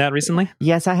been doing that recently?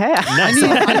 Yes, I have.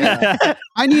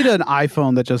 I need an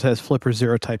iPhone that just has Flipper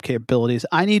Zero type capabilities.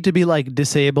 I need to be like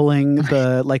disabling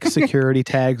the like security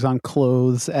tags on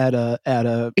clothes at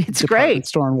a it's great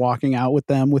store and walking out with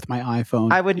them with my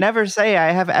iPhone. I would never say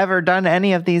I have ever done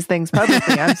any of these things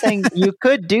publicly. I'm saying you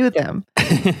could do them.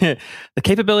 The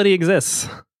capability exists.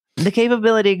 The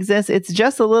capability exists. It's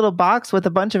just a little box with a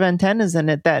bunch of antennas in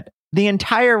it that the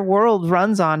entire world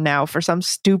runs on now for some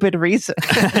stupid reason.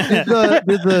 Did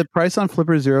the price on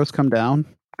Flipper Zeros come down?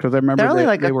 Because I remember they're only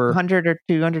like $100 or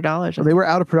 $200. They were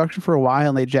out of production for a while,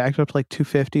 and they jacked up to like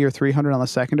 $250 or $300 on the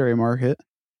secondary market.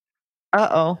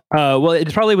 Well,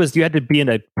 it probably was. You had to be in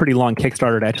a pretty long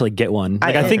Kickstarter to actually get one.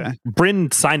 I think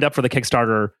Bryn signed up for the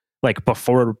Kickstarter like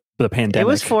before the pandemic. It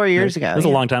was 4 years ago. It was a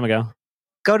long time ago.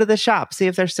 Go to the shop, see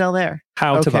if they're still there.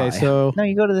 How to buy? So no,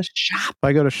 you go to the shop. If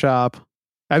I go to shop,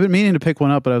 I've been meaning to pick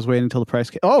one up, but I was waiting until the price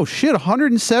came. Oh shit,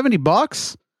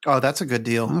 $170. Oh, that's a good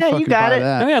deal. Yeah, you got it.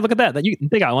 Oh yeah, look at that.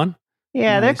 They got one.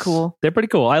 Yeah, nice. They're cool. They're pretty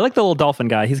cool. I like the little dolphin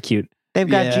guy. He's cute. They've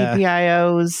got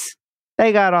GPIOs.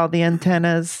 They got all the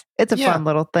antennas. It's a fun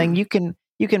little thing. You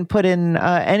can put in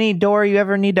any door you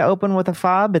ever need to open with a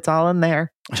fob. It's all in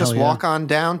there. Just walk on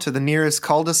down to the nearest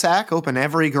cul-de-sac, open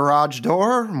every garage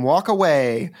door, and walk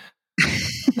away.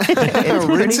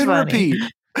 Rinse and repeat.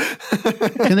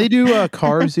 Can they do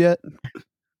cars yet?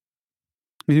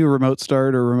 Can you do remote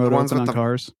start or remote open on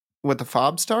cars? With the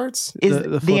fob starts?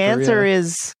 The answer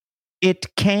is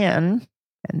it can.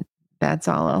 And that's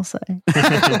all I'll say.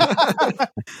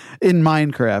 In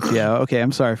Minecraft, yeah. Okay,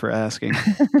 I'm sorry for asking.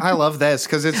 I love this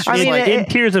because it's just in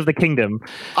Tears of the Kingdom.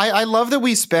 I love that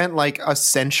we spent like a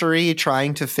century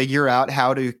trying to figure out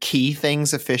how to key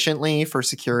things efficiently for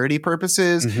security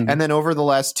purposes. Mm-hmm. And then over the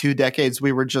last 2 decades,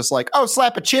 we were just like, oh,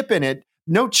 slap a chip in it.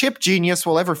 No chip genius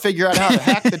will ever figure out how to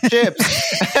hack the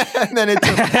chips. And then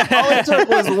all it took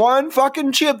was one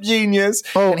fucking chip genius.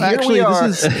 Oh, actually,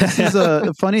 this is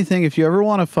a funny thing. If you ever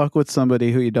want to fuck with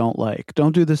somebody who you don't like,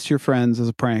 don't do this to your friends as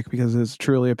a prank because it's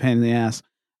truly a pain in the ass.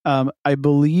 I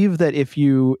believe that if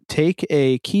you take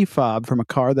a key fob from a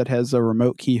car that has a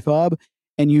remote key fob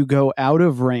and you go out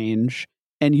of range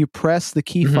and you press the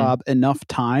key fob enough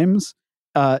times,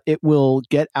 it will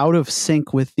get out of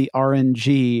sync with the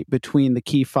RNG between the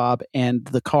key fob and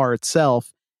the car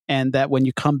itself, and that when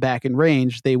you come back in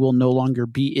range, they will no longer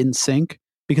be in sync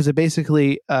because it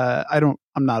basically, I'm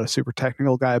not a super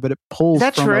technical guy, but it pulls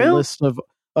from a list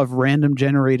of random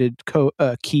generated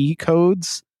key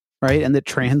codes, right, and that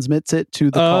transmits it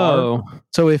to the car.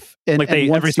 So if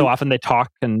every so often they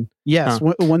talk and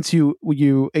once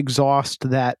you exhaust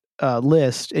that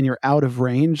list and you're out of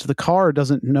range, the car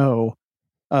doesn't know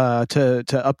to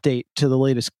update to the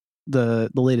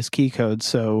latest key code,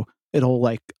 so it'll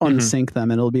like unsync them,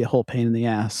 and it'll be a whole pain in the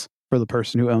ass for the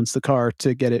person who owns the car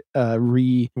to get it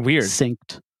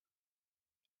synced.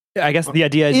 I guess the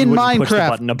idea is in you Minecraft, push the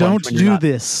button a bunch don't do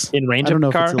this in range. I don't know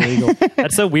of the car. If it's illegal.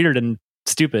 That's so weird and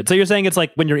stupid. So you're saying it's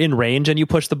like when you're in range and you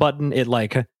push the button,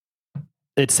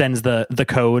 it sends the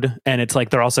code, and it's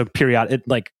like they're also periodic. It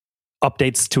like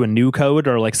updates to a new code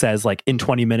or like says like in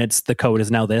 20 minutes the code is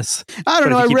now this. I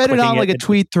don't know. I read it on like a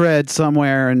tweet thread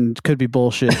somewhere and could be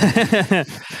bullshit.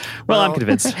 well, I'm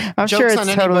convinced. I'm sure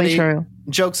it's totally true.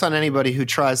 Jokes on anybody who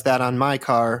tries that on my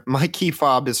car. My key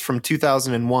fob is from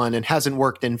 2001 and hasn't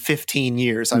worked in 15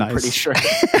 years. I'm pretty sure.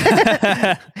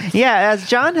 Yeah, as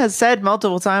John has said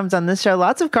multiple times on this show,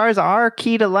 lots of cars are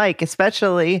key to like,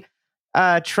 especially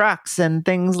trucks and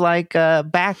things like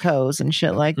backhoes and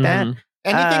shit like that.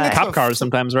 Anything that's cop cars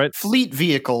sometimes, right? Fleet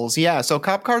vehicles, yeah. So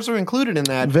cop cars are included in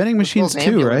that. Vending machines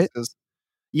too, right?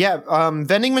 Yeah,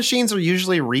 vending machines are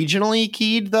usually regionally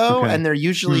keyed though, and they're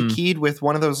usually keyed with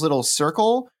one of those little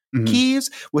circle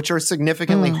keys, which are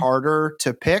significantly harder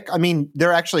to pick. I mean,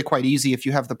 they're actually quite easy if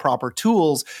you have the proper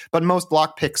tools, but most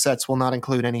lockpick sets will not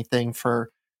include anything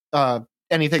for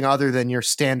anything other than your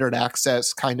standard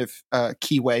access kind of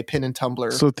keyway, pin and tumbler.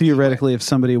 So theoretically, if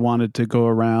somebody wanted to go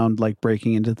around like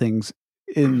breaking into things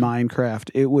in Minecraft,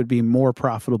 it would be more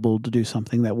profitable to do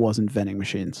something that wasn't vending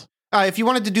machines. If you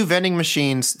wanted to do vending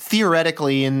machines,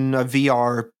 theoretically in a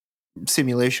VR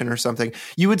simulation or something,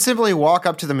 you would simply walk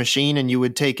up to the machine and you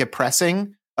would take a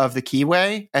pressing of the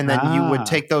keyway, and then you would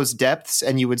take those depths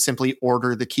and you would simply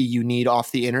order the key you need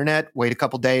off the internet, wait a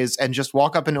couple days, and just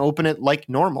walk up and open it like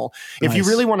normal. Nice. If you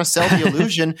really want to sell the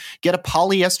illusion, get a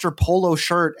polyester polo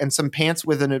shirt and some pants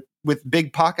with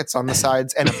big pockets on the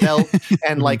sides and a belt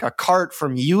and like a cart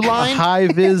from Uline. A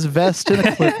high-vis vest and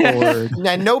a clipboard.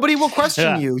 And nobody will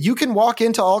question you. You can walk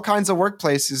into all kinds of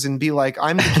workplaces and be like,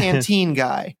 I'm the canteen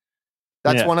guy.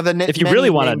 That's one of the if you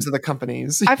really want names of the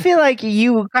companies. I feel like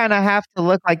you kind of have to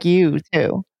look like you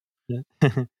too.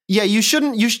 Yeah, you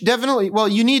shouldn't. You should definitely. Well,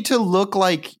 you need to look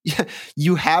like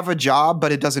you have a job,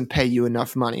 but it doesn't pay you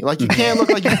enough money. Like you can't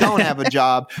look like you don't have a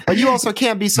job, but you also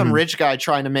can't be some rich guy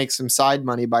trying to make some side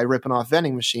money by ripping off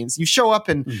vending machines. You show up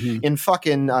in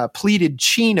fucking pleated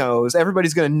chinos,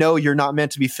 everybody's going to know you're not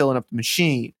meant to be filling up the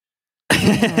machine.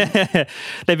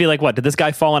 They'd be like, what, did this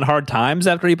guy fall on hard times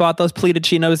after he bought those pleated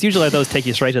chinos? Usually those take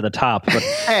you straight to the top, but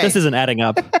this isn't adding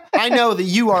up. I know that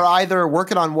you are either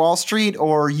working on Wall Street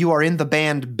or you are in the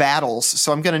band Battles,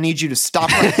 so I'm going to need you to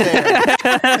stop right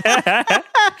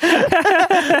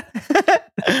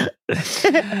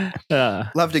there.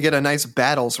 Love to get a nice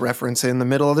Battles reference in the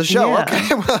middle of the show. Yeah.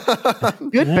 Okay.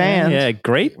 Good band. Yeah,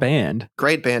 great band.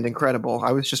 Great band, incredible.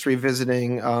 I was just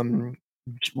revisiting,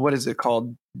 what is it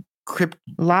called?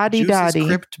 Lottie Dottie.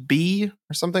 Crypt B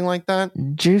or something like that.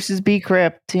 Juices Be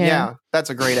Crypt. Yeah, that's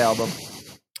a great album.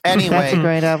 Anyway, that's a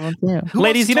great album too.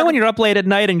 Ladies, you know when you're up late at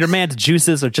night and your man's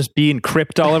juices are just being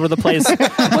crypt all over the place?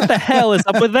 What the hell is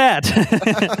up with that?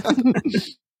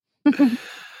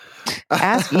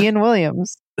 Ask Ian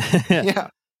Williams. Yeah.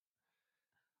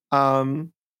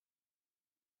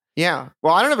 Yeah.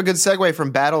 Well, I don't have a good segue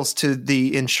from Battles to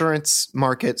the insurance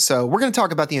market, so we're going to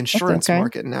talk about the insurance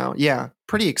market now. Yeah.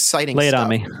 Pretty exciting stuff.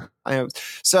 Lay it on me.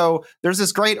 So there's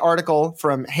this great article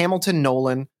from Hamilton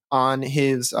Nolan on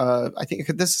his, I think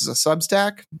this is a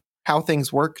Substack, How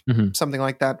Things Work, something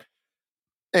like that.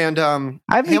 And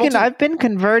I've been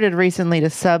converted recently to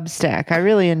Substack. I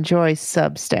really enjoy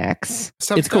Substacks.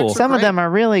 It's cool. Some of them are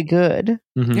really good.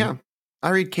 Mm-hmm. Yeah. I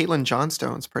read Caitlin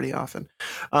Johnstone's pretty often.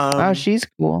 She's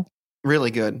cool.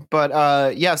 Really good.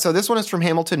 But so this one is from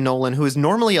Hamilton Nolan, who is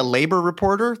normally a labor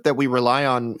reporter that we rely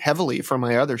on heavily for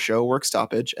my other show, Work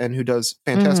Stoppage, and who does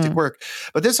fantastic work.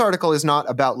 But this article is not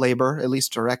about labor, at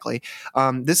least directly.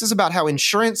 This is about how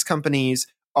insurance companies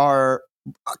are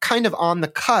kind of on the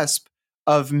cusp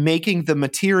of making the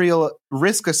material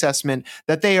risk assessment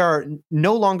that they are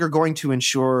no longer going to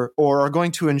insure, or are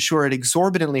going to insure at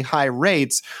exorbitantly high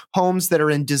rates, homes that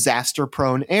are in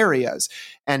disaster-prone areas.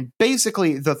 And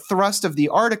basically, the thrust of the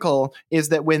article is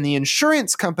that when the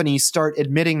insurance companies start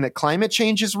admitting that climate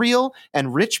change is real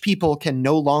and rich people can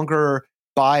no longer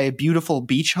buy beautiful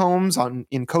beach homes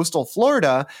in coastal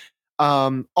Florida,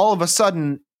 all of a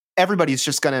sudden, everybody's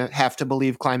just going to have to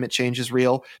believe climate change is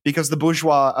real because the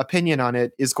bourgeois opinion on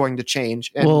it is going to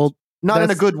change. And not in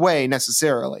a good way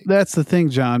necessarily. That's the thing,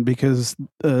 John, because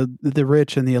the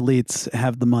rich and the elites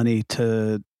have the money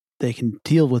they can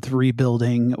deal with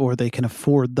rebuilding, or they can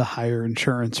afford the higher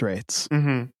insurance rates.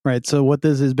 Right. So what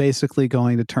this is basically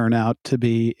going to turn out to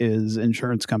be is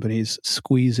insurance companies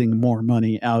squeezing more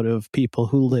money out of people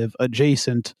who live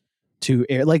adjacent to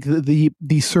air, like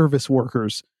the service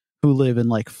workers who live in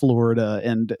like Florida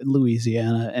and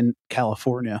Louisiana and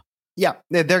California. Yeah,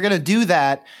 they're going to do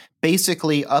that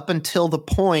basically up until the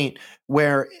point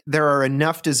where there are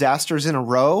enough disasters in a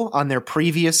row on their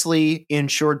previously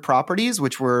insured properties,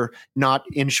 which were not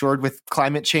insured with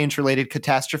climate change related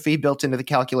catastrophe built into the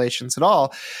calculations at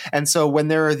all. And so when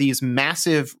there are these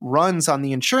massive runs on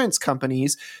the insurance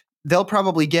companies, they'll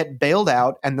probably get bailed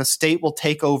out and the state will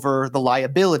take over the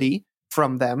liability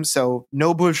from them. So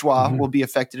no bourgeois will be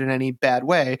affected in any bad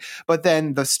way. But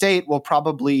then the state will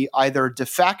probably either de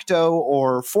facto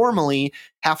or formally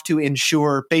have to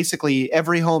insure basically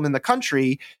every home in the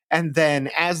country. And then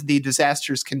as the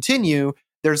disasters continue,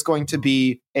 there's going to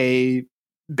be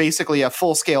basically a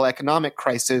full-scale economic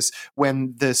crisis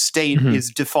when the state is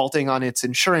defaulting on its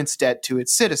insurance debt to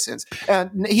its citizens.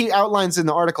 And he outlines in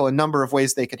the article a number of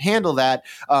ways they could handle that.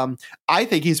 I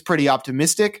think he's pretty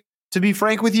optimistic, to be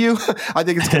frank with you. I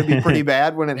think it's going to be pretty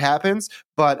bad when it happens.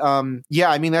 But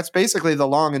I mean, that's basically the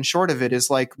long and short of it, is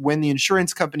like when the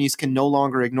insurance companies can no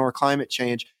longer ignore climate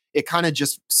change, it kind of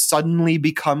just suddenly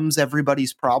becomes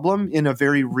everybody's problem in a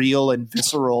very real and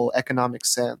visceral economic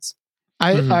sense.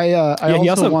 I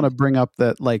also want to bring up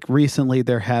that like recently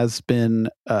there has been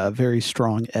very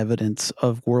strong evidence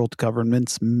of world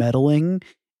governments meddling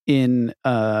in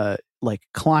like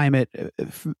climate.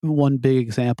 One big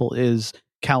example is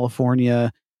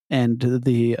California and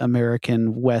the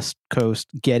American West Coast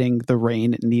getting the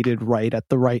rain it needed right at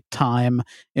the right time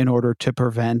in order to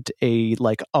prevent a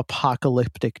like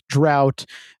apocalyptic drought.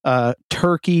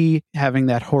 Turkey having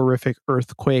that horrific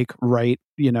earthquake right,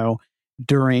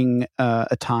 during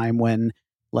a time when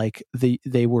like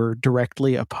they were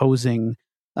directly opposing,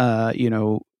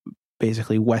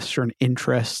 basically Western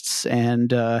interests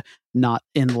and not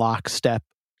in lockstep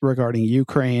regarding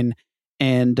Ukraine.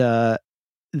 And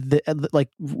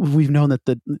we've known that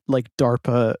the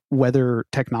DARPA weather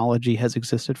technology has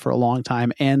existed for a long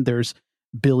time, and there's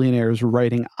billionaires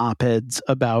writing op-eds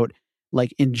about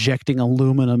like injecting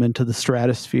aluminum into the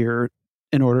stratosphere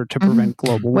in order to prevent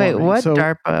global warming. Wait, what? So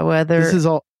DARPA weather?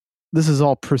 This is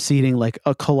all preceding like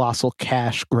a colossal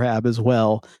cash grab, as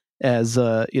well as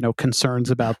concerns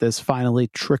about this finally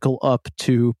trickle up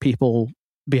to people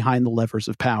behind the levers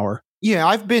of power. Yeah,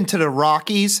 I've been to the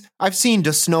Rockies. I've seen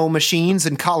the snow machines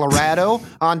in Colorado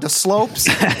on the slopes.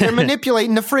 They're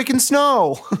manipulating the freaking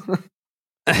snow.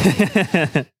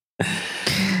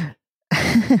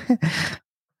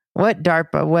 What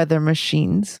DARPA weather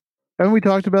machines? Haven't we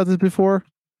talked about this before?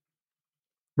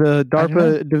 The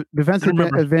DARPA Defense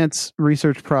Advanced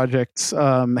Research Projects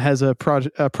has a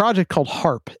project called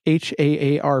HAARP,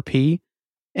 HAARP,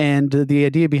 and the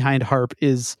idea behind HAARP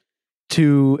is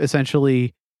to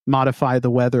essentially modify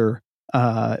the weather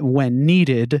when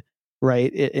needed,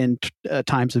 right, in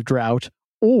times of drought,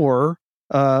 or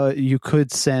you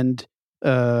could send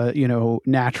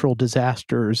natural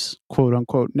disasters, quote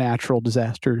unquote natural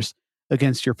disasters,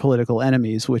 against your political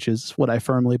enemies, which is what I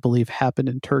firmly believe happened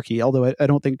in Turkey. Although I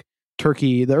don't think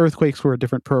Turkey, the earthquakes were a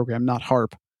different program, not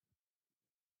HAARP.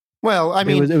 Well, I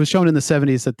mean, it was shown in the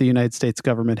 70s that the United States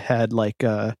government had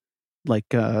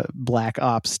black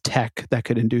ops tech that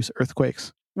could induce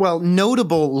earthquakes. Well,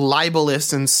 notable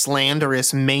libelous and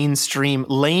slanderous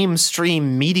lamestream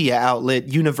media outlet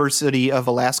University of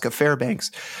Alaska Fairbanks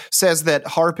says that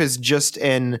HAARP is just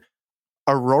an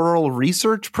auroral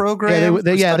research program. They would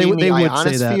say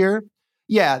that.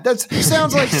 Yeah, that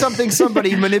sounds like something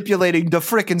somebody manipulating the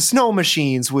frickin' snow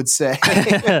machines would say.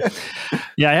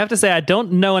 Yeah, I have to say I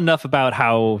don't know enough about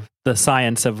how the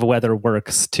science of weather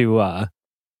works to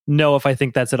know if I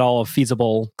think that's at all a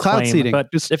feasible cloud claim. seeding. But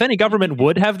if any government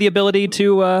would have the ability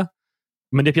to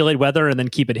manipulate weather and then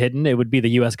keep it hidden, it would be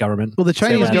the U.S. government. Well, the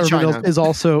Chinese government is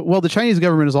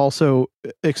also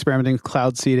experimenting with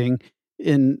cloud seeding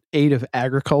in aid of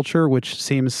agriculture, which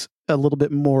seems a little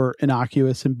bit more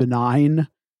innocuous and benign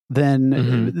than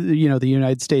the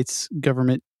United States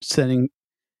government sending.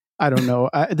 I don't know.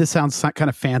 This sounds kind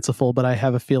of fanciful, but I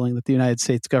have a feeling that the United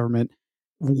States government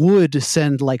would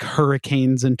send like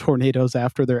hurricanes and tornadoes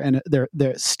after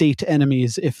their state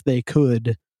enemies if they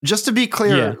could. Just to be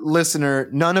clear, listener,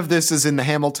 none of this is in the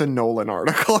Hamilton Nolan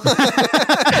article.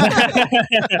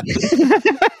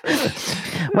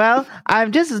 Well,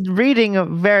 I'm just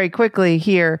reading very quickly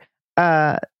here.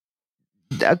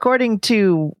 According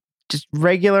to just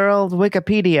regular old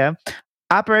Wikipedia,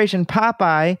 Operation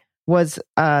Popeye was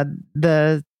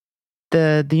the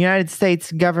United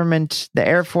States government, the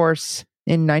Air Force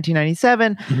in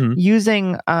 1997,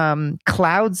 using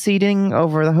cloud seeding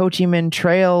over the Ho Chi Minh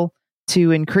Trail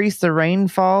to increase the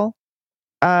rainfall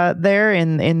there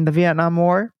in the Vietnam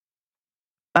War.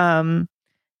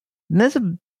 This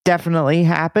definitely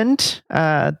happened.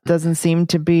 Doesn't seem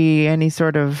to be any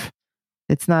sort of,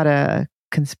 it's not a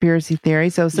conspiracy theory.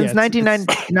 So since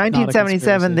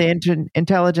 1977, the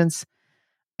intelligence,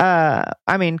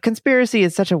 conspiracy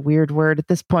is such a weird word at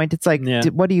this point. It's like,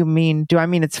 what do you mean? Do I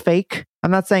mean it's fake?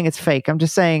 I'm not saying it's fake. I'm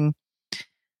just saying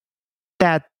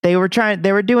that they were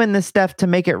doing this stuff to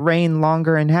make it rain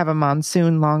longer and have a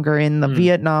monsoon longer in the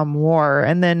Vietnam War.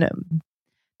 And then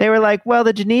they were like, well,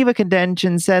 the Geneva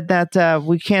Convention said that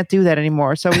we can't do that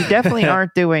anymore. So we definitely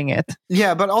aren't doing it.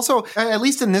 Yeah, but also, at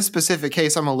least in this specific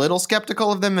case, I'm a little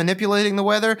skeptical of them manipulating the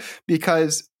weather,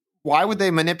 because why would they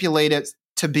manipulate it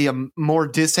to be a more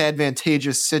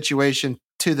disadvantageous situation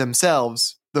to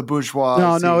themselves, the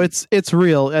bourgeois? No, it's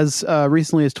real. As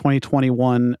recently as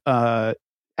 2021,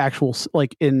 actual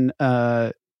like in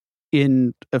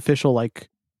official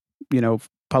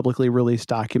publicly released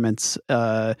documents,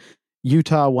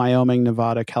 Utah, Wyoming,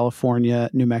 Nevada, California,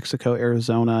 New Mexico,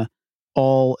 Arizona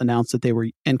all announced that they were,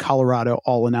 and Colorado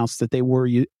all announced that they were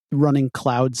running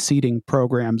cloud seeding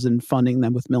programs and funding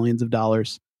them with millions of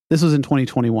dollars. This was in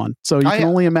 2021. So you can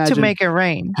only imagine to make it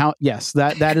rain.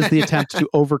 That is the attempt to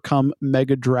overcome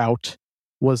mega drought,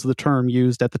 was the term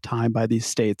used at the time by these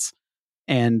states.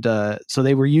 And so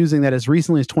they were using that as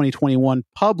recently as 2021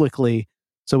 publicly.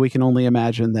 So we can only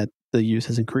imagine that the use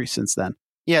has increased since then.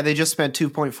 Yeah, they just spent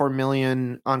 $2.4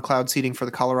 million on cloud seeding for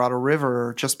the Colorado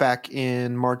River just back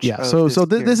in March. Yeah, so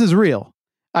this is real.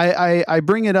 I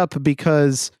bring it up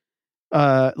because,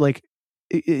 as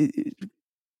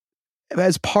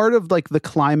part of like the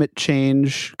climate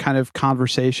change kind of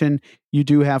conversation, you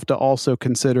do have to also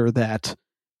consider that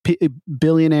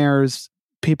billionaires,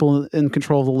 people in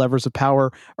control of the levers of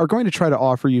power, are going to try to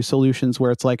offer you solutions where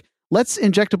it's like, let's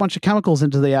inject a bunch of chemicals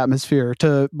into the atmosphere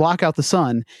to block out the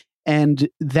sun. And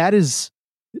that's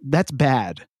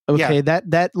bad. Okay. Yeah.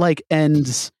 That like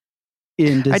ends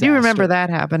in disaster. I do remember that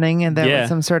happening, and there was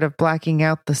some sort of blacking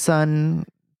out the sun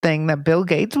thing that Bill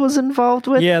Gates was involved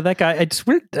with. Yeah, that guy. It's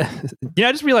weird.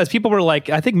 I just realized people were like,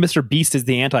 I think Mr. Beast is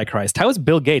the Antichrist. How is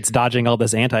Bill Gates dodging all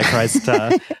this Antichrist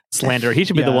slander? He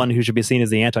should be the one who should be seen as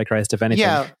the Antichrist, if anything.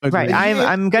 Yeah, right.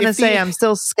 I'm going to say I'm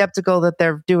still skeptical that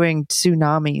they're doing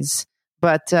tsunamis,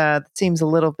 but it seems a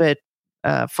little bit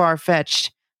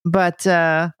far-fetched. But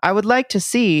I would like to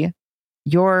see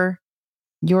your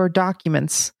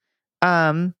documents.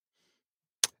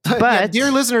 But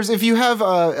dear listeners, if you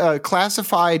have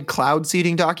classified cloud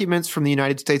seeding documents from the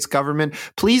United States government,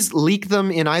 please leak them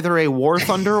in either a War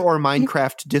Thunder or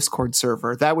Minecraft Discord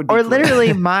server. That would be great.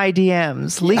 Literally my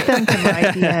DMs. Leak them to my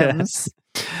DMs.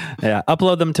 Yeah,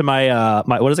 upload them to my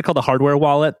what is it called? The hardware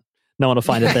wallet. No one will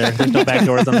find it there. There's no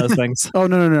backdoors on those things. Oh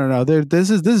no! This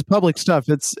is public stuff.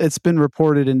 It's been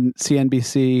reported in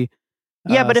CNBC.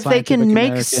 Yeah, but if they can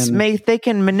they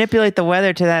can manipulate the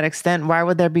weather to that extent, why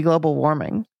would there be global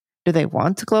warming? Do they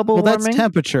want global warming? That's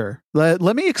temperature.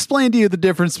 Let me explain to you the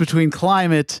difference between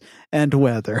climate and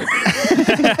weather.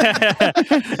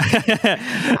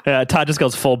 Todd just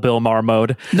goes full Bill Maher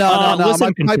mode. No.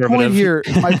 My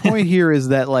point here is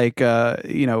that like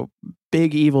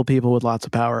big evil people with lots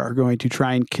of power are going to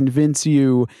try and convince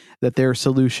you that their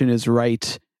solution is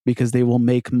right because they will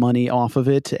make money off of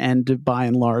it, and by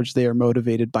and large they are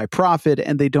motivated by profit,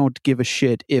 and they don't give a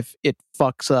shit if it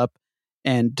fucks up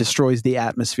and destroys the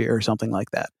atmosphere or something like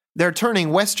that. They're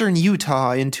turning Western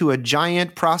Utah into a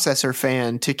giant processor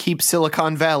fan to keep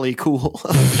Silicon Valley cool.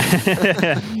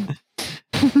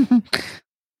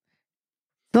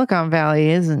 Silicon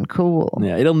Valley isn't cool.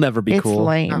 Yeah, it'll never be cool. It's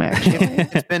lame, actually.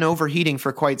 It's been overheating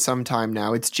for quite some time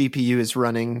now. Its GPU is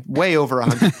running way over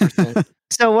 100%.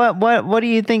 So what do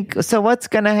you think? So what's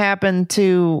going to happen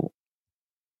to?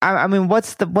 I mean,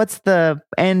 what's the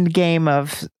end game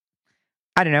of?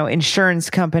 I don't know, insurance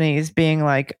companies being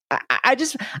like,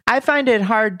 I find it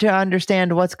hard to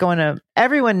understand what's going to.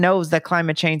 Everyone knows that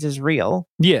climate change is real.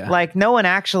 Yeah, like no one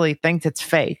actually thinks it's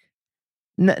fake.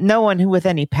 No one who with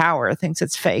any power thinks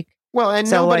it's fake. Well, and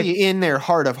so nobody in their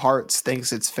heart of hearts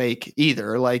thinks it's fake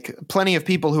either. Like plenty of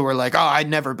people who are like, oh, I'd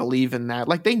never believe in that.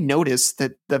 Like they notice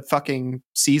that the fucking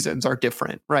seasons are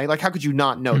different, right? Like how could you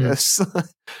not notice?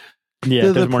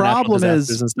 Yeah, the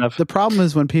problem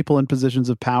is when people in positions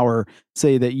of power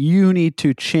say that you need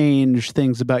to change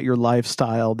things about your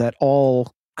lifestyle that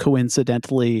all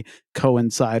coincidentally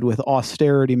coincide with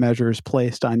austerity measures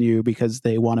placed on you because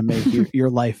they want to make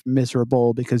your life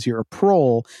miserable because you're a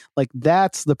prole. Like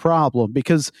that's the problem,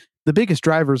 because the biggest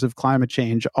drivers of climate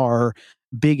change are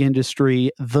big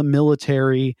industry, the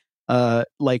military,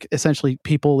 like essentially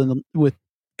people with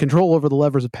control over the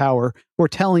levers of power who are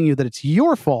telling you that it's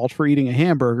your fault for eating a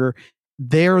hamburger.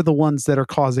 They're the ones that are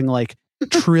causing like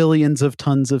trillions of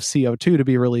tons of CO2 to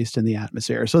be released in the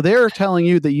atmosphere. So they're telling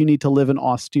you that you need to live an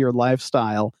austere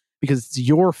lifestyle because it's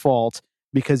your fault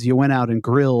because you went out and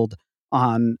grilled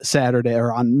on Saturday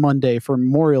or on Monday for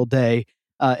Memorial Day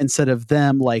instead of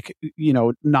them like,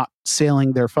 not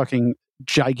sailing their fucking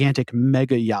gigantic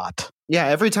mega yacht. Yeah,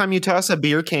 every time you toss a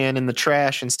beer can in the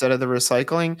trash instead of the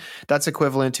recycling, that's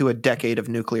equivalent to a decade of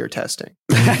nuclear testing.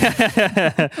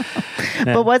 But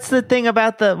what's the thing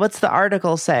about what's the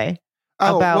article say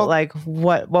about like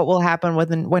what will happen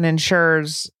when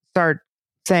insurers start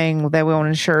saying they won't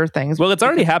insure things? Well, it's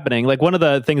already happening. Like one of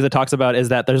the things it talks about is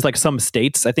that there's like some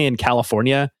states, I think in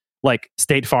California, like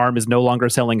State Farm is no longer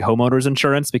selling homeowners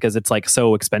insurance because it's like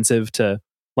so expensive to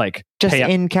like just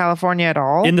in California at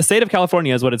all. In the state of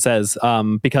California is what it says,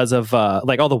 because of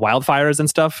like all the wildfires and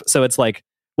stuff. So it's like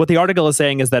what the article is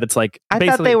saying is that it's like I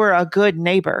thought they were a good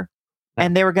neighbor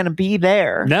and they were going to be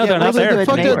there. No, they're not there.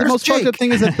 The most fucked up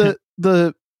thing is that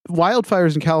the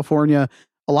wildfires in California,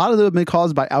 a lot of them have been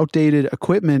caused by outdated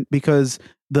equipment because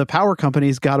the power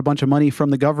companies got a bunch of money from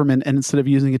the government, and instead of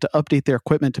using it to update their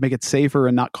equipment to make it safer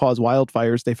and not cause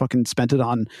wildfires, they fucking spent it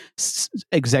on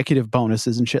executive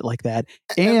bonuses and shit like that.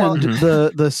 And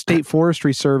the state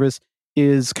forestry service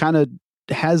has kind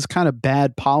of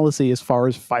bad policy as far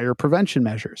as fire prevention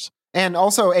measures. And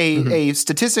also a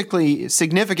statistically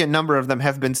significant number of them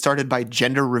have been started by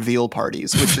gender reveal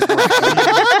parties, which is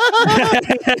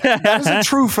that is a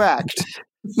true fact.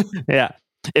 Yeah.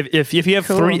 If you have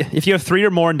three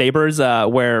or more neighbors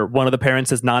where one of the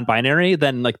parents is non-binary,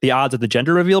 then like the odds of the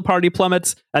gender reveal party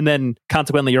plummets, and then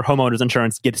consequently your homeowner's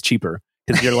insurance gets cheaper.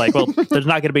 Because you're like, well, there's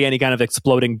not going to be any kind of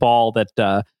exploding ball that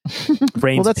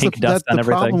rains pink dust on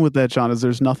everything. The problem with that, John, is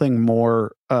there's nothing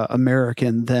more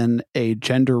American than a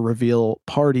gender reveal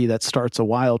party that starts a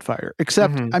wildfire.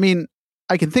 Except, I mean,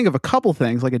 I can think of a couple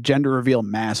things, like a gender reveal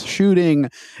mass shooting,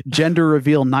 gender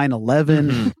reveal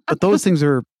 9/11, but those things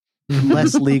are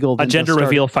less legal than a gender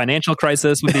reveal financial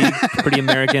crisis would be pretty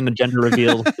American. A gender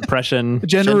reveal depression,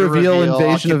 gender reveal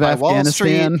invasion of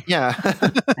Afghanistan,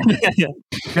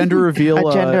 gender reveal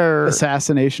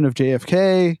assassination of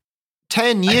JFK,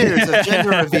 10 years of gender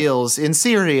reveals in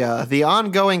Syria, the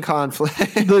ongoing conflict,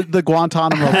 the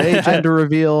Guantanamo Bay gender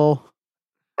reveal,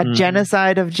 a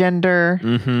genocide of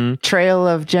gender, trail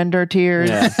of gender tears.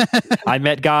 Yeah. I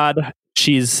met God.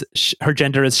 Her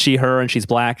gender is she, her, and she's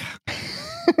black.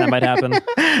 That might happen.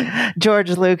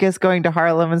 George Lucas going to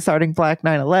Harlem and starting Black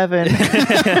 9/11.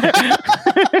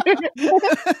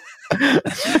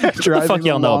 What the fuck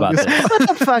y'all know about this? What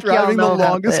the fuck driving y'all know the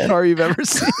longest about car you've ever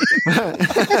seen.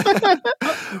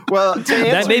 Well,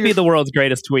 that may be the world's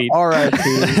greatest tweet. R.I.P.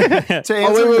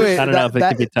 Wait. I don't know if it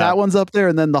could be tough. That one's up there,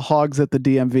 and then the hogs at the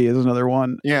DMV is another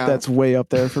one. Yeah, that's way up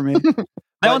there for me.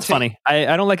 That one's funny.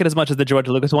 I don't like it as much as the George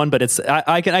Lucas one, but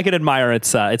I can admire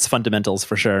its fundamentals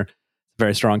for sure.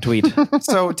 Very strong tweet.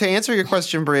 So to answer your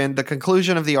question, Bryn, the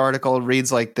conclusion of the article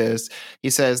reads like this.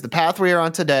 He says, the path we are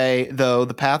on today, though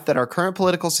the path that our current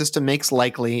political system makes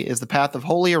likely, is the path of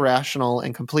wholly irrational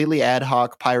and completely ad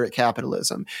hoc pirate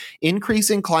capitalism.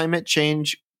 Increasing climate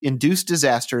change induced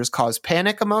disasters cause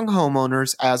panic among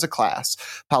homeowners as a class.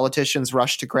 Politicians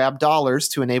rush to grab dollars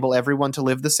to enable everyone to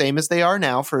live the same as they are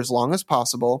now for as long as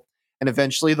possible. And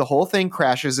eventually the whole thing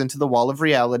crashes into the wall of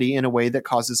reality in a way that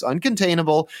causes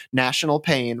uncontainable national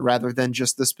pain rather than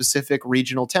just the specific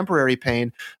regional temporary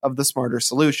pain of the smarter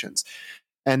solutions.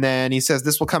 And then he says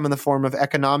this will come in the form of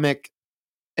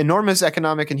enormous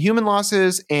economic and human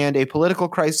losses and a political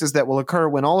crisis that will occur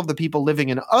when all of the people living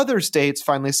in other states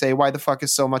finally say, why the fuck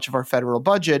is so much of our federal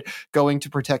budget going to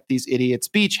protect these idiots'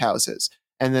 beach houses?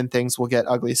 And then things will get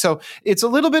ugly. So it's a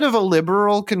little bit of a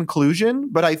liberal conclusion,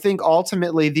 but I think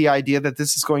ultimately the idea that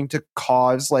this is going to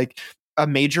cause like a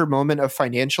major moment of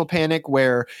financial panic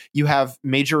where you have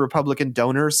major Republican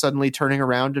donors suddenly turning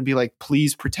around and be like,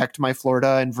 please protect my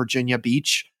Florida and Virginia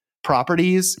beach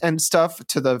properties and stuff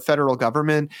to the federal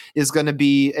government is going to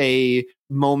be a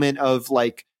moment of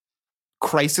like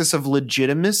crisis of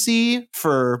legitimacy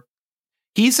for,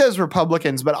 he says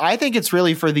Republicans, but I think it's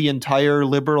really for the entire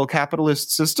liberal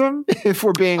capitalist system, if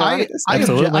we're being honest. I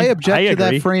object to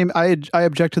that frame. I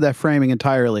object to that framing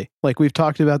entirely. Like we've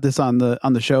talked about this on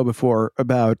the show before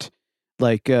about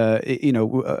like I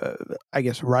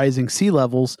guess rising sea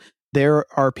levels. There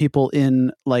are people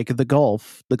in like the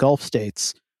Gulf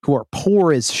states who are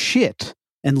poor as shit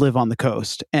and live on the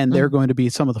coast, and they're going to be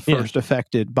some of the first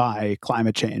affected by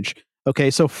climate change.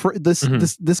 Okay, so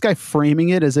this guy framing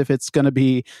it as if it's going to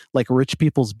be like rich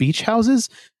people's beach houses,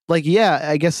 like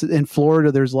I guess in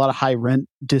Florida there's a lot of high rent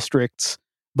districts,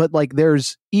 but like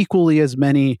there's equally as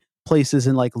many places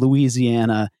in like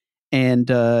Louisiana and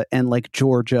like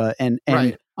Georgia and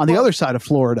on the other side of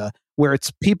Florida where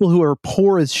it's people who are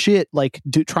poor as shit, like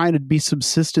trying to be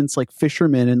subsistence like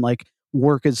fishermen and like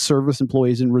work as service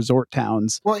employees in resort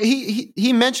towns. Well,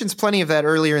 he mentions plenty of that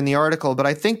earlier in the article, but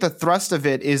I think the thrust of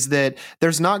it is that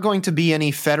there's not going to be any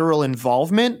federal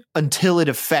involvement until it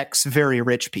affects very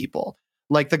rich people.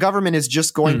 Like the government is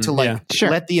just going to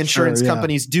let the insurance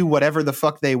companies do whatever the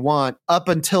fuck they want up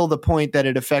until the point that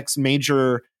it affects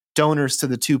major donors to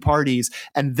the two parties,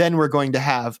 and then we're going to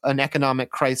have an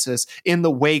economic crisis in the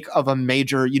wake of a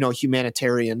major,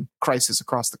 humanitarian crisis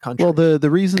across the country. Well, the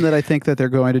reason that I think that they're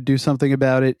going to do something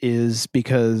about it is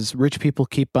because rich people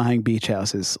keep buying beach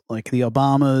houses, like the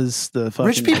Obamas, the fucking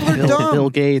rich people are dumb. Bill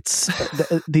Gates,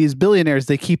 these billionaires.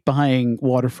 They keep buying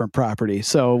waterfront property,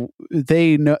 so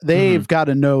they've got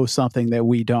to know something that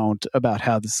we don't about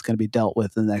how this is going to be dealt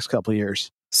with in the next couple of years.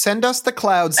 Send us the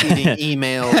cloud seeding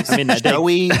emails. I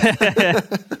mean, you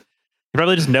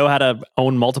probably just know how to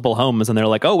own multiple homes, and they're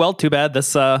like, "Oh well, too bad.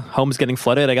 This home is getting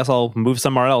flooded. I guess I'll move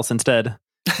somewhere else instead.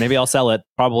 Maybe I'll sell it.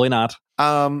 Probably not."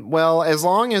 Well, as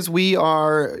long as we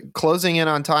are closing in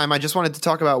on time, I just wanted to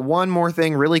talk about one more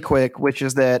thing really quick, which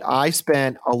is that I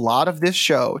spent a lot of this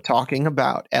show talking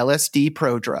about LSD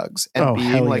prodrugs and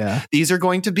being like, these are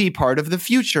going to be part of the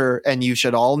future, and you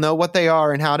should all know what they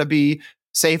are and how to be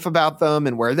safe about them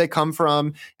and where they come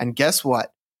from. And guess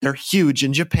what? They're huge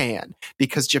in Japan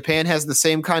because Japan has the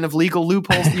same kind of legal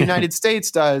loopholes the United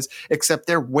States does, except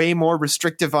they're way more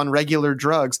restrictive on regular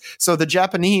drugs. So the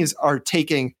Japanese are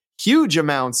taking huge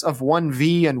amounts of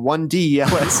 1V and 1D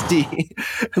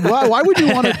LSD. Why would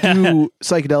you want to do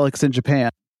psychedelics in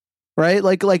Japan? Right?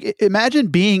 Like imagine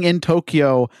being in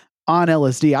Tokyo on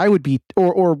LSD. I would be,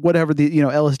 or whatever the,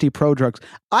 LSD pro drugs.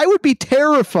 I would be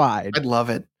terrified. I'd love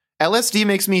it. LSD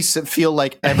makes me feel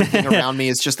like everything around me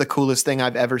is just the coolest thing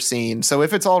I've ever seen. So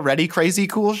if it's already crazy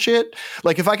cool shit,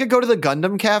 like if I could go to the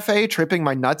Gundam Cafe tripping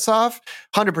my nuts off,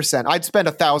 100%, I'd spend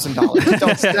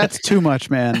 $1,000. That's too much,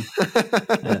 man.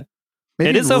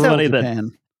 It is so funny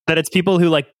that it's people who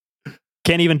like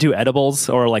can't even do edibles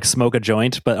or like smoke a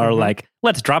joint, but are like,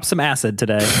 let's drop some acid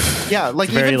today. Yeah, like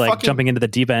it's very like jumping into the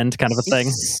deep end kind of a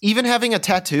thing. Even having a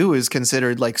tattoo is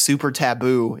considered like super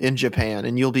taboo in Japan,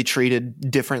 and you'll be treated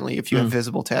differently if you have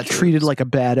visible tattoos. Treated like a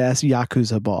badass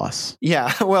Yakuza boss.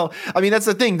 Yeah, well, I mean that's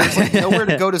the thing. There's like nowhere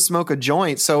to go to smoke a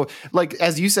joint. So, like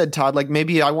as you said, Todd, like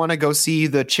maybe I want to go see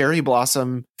the cherry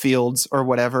blossom fields or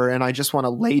whatever, and I just want to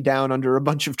lay down under a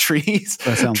bunch of trees,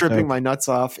 tripping my nuts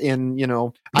off in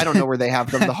I don't know where they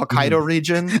have them, the Hokkaido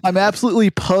region. I'm absolutely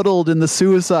puddled in the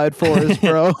suicide forest,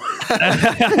 bro.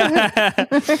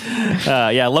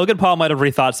 Yeah, Logan Paul might have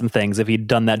rethought some things if he'd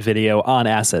done that video on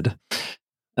acid.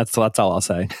 That's all I'll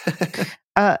say.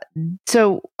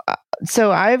 So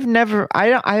I've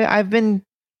been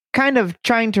kind of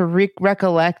trying to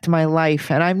recollect my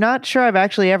life, and I'm not sure I've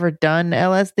actually ever done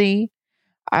LSD.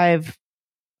 And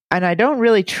I don't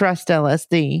really trust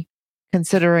LSD,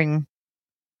 considering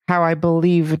how I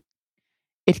believe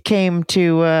it came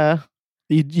to.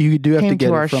 You do have to get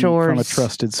it from a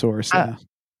trusted source. Yeah.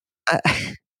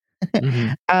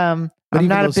 I'm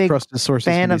not a big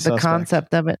fan of the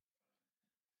concept of it.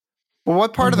 Well,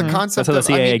 what part of the concept? That's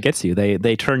how the CIA gets you.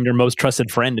 They turn your most trusted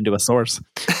friend into a source.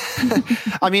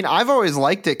 I mean, I've always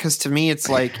liked it because to me, it's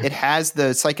like it has the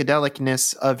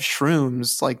psychedelicness of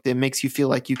shrooms. Like it makes you feel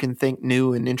like you can think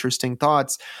new and interesting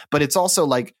thoughts, but it's also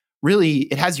like really,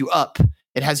 it has you up.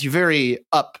 It has you very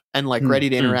up and like ready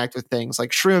to interact with things.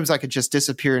 Like shrooms, I could just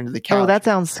disappear into the couch. Oh, that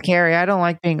sounds scary. I don't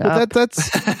like being up.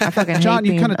 That's I fucking John,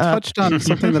 hate you kind of touched on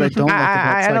something that I don't like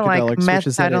about psychedelics. I don't like meth. Which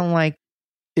is that I don't like.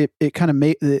 It kind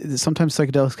of sometimes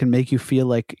psychedelics can make you feel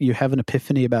like you have an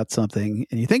epiphany about something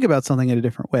and you think about something in a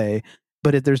different way,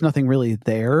 but there's nothing really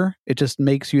there. It just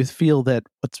makes you feel that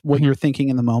what you're thinking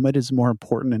in the moment is more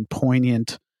important and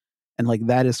poignant. And like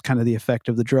that is kind of the effect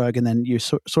of the drug. And then you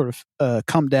sort of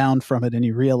come down from it and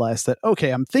you realize that, okay,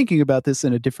 I'm thinking about this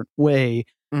in a different way,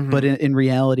 but in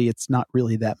reality, it's not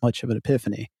really that much of an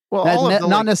epiphany. Well,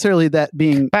 not necessarily that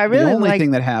being the only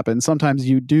thing that happens. Sometimes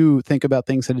you do think about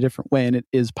things in a different way and it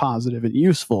is positive and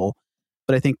useful.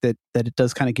 But I think that it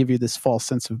does kind of give you this false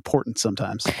sense of importance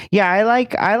sometimes. Yeah, I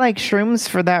like shrooms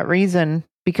for that reason,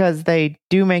 because they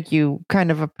do make you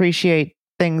kind of appreciate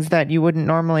things that you wouldn't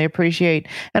normally appreciate.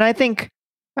 And I think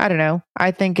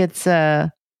it's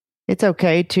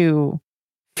okay to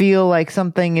feel like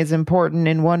something is important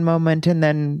in one moment and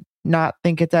then not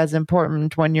think it's as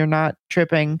important when you're not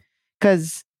tripping,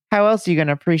 because how else are you going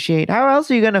to appreciate? How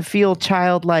else are you going to feel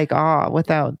childlike awe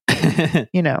without,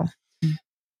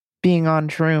 being on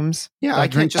shrooms? Yeah, I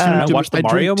can't just watch the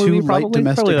Mario movie. Probably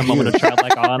the moment of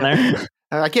childlike awe on there.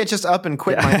 I can't just up and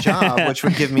quit my job, which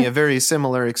would give me a very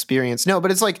similar experience. No,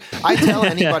 but it's like I tell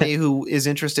anybody who is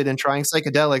interested in trying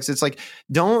psychedelics, it's like,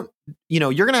 you're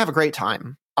going to have a great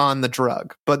time on the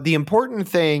drug. But the important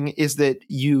thing is that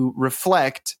you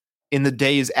reflect in the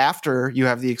days after you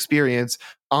have the experience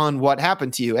on what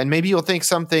happened to you. And maybe you'll think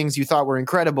some things you thought were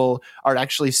incredible are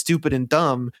actually stupid and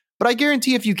dumb. But I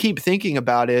guarantee if you keep thinking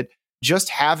about it, just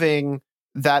having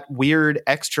that weird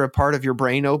extra part of your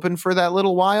brain open for that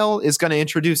little while is going to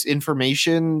introduce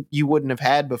information you wouldn't have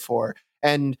had before.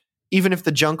 And even if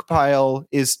the junk pile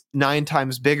is 9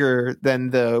 times bigger than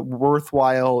the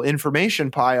worthwhile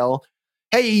information pile,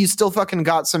 hey, you still fucking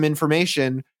got some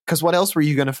information, because what else were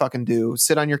you going to fucking do?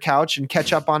 Sit on your couch and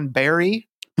catch up on Barry?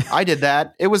 I did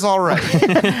that. It was all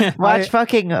right. Watch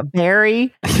fucking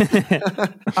Barry.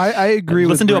 I agree.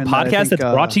 Listen with to a podcast that's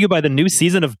brought to you by the new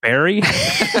season of Barry.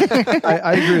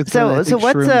 I agree with so what's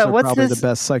probably this? The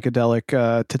best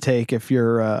psychedelic to take if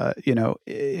you're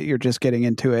you're just getting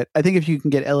into it. I think if you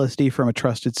can get LSD from a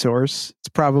trusted source,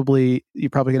 you're probably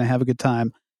going to have a good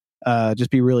time. Just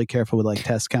be really careful with like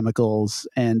test chemicals,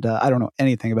 and I don't know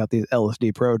anything about these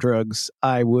LSD pro drugs.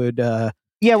 I would.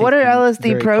 What are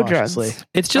LSD pro drugs?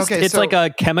 It's just it's like a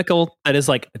chemical that is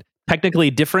like technically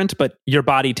different, but your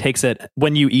body takes it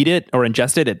when you eat it or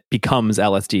ingest it. It becomes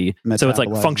LSD, so it's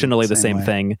like functionally the same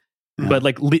thing. but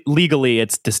like legally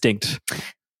it's distinct.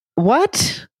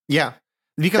 What? Yeah.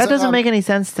 Because that doesn't make any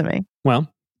sense to me. Well,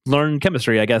 learn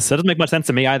chemistry, I guess. That doesn't make much sense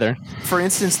to me either. For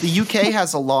instance, the UK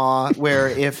has a law where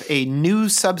if a new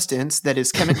substance that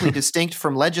is chemically distinct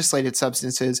from legislated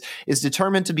substances is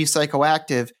determined to be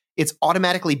psychoactive, it's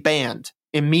automatically banned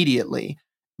immediately.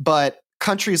 But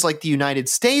countries like the United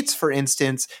States, for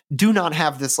instance, do not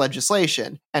have this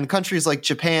legislation. And countries like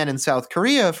Japan and South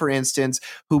Korea, for instance,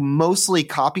 who mostly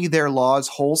copy their laws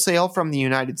wholesale from the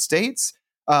United States,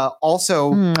 also,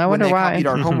 when they copied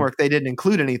our homework, they didn't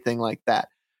include anything like that.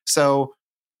 So,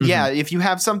 yeah, if you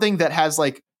have something that has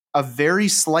like a very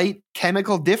slight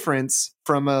chemical difference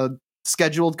from a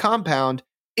scheduled compound,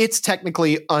 it's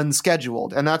technically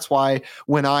unscheduled. And that's why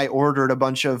when I ordered a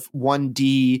bunch of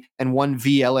 1D and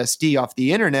 1V LSD off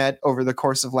the internet over the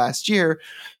course of last year,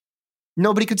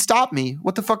 nobody could stop me.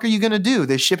 What the fuck are you going to do?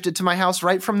 They shipped it to my house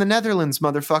right from the Netherlands,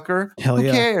 motherfucker. Who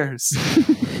cares?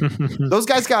 Those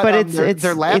guys got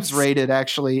their labs raided,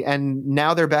 actually, and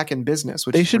now they're back in business.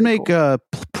 Which they should make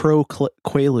pro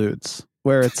Quaaludes,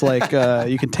 where it's like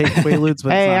you can take Quaaludes,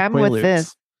 but hey, it's not I'm Quaaludes. with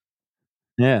this.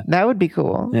 Yeah, that would be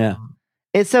cool. Yeah.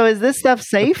 So is this stuff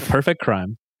safe? Perfect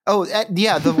crime. Oh,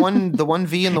 yeah, the 1V and the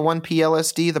 1P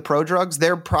LSD, the prodrugs,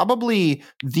 they're probably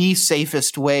the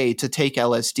safest way to take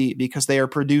LSD because they are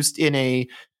produced in a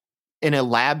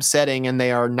lab setting and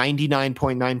they are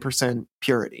 99.9%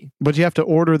 purity. But you have to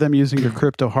order them using your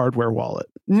crypto hardware wallet.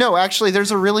 No, actually,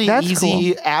 there's a really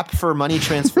easy app for money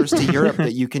transfers to Europe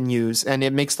that you can use, and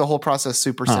it makes the whole process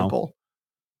super simple.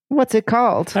 What's it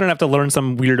called? I don't have to learn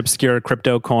some weird, obscure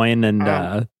crypto coin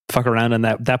and fuck around on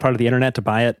that part of the internet to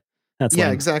buy it. That's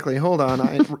lame. Exactly. Hold on.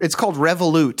 It's called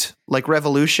Revolut, like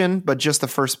revolution, but just the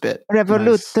first bit.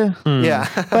 Revolut. Nice. Yeah.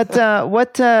 But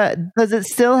what does it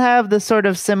still have the sort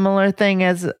of similar thing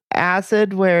as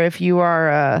acid, where if you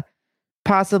are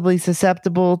possibly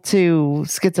susceptible to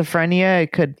schizophrenia,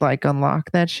 it could like unlock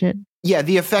that shit? Yeah,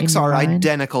 the effects are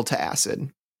identical to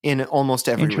acid in almost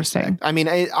every respect. I mean,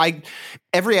 I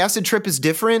every acid trip is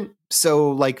different.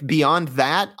 So like beyond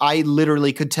that, I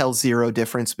literally could tell zero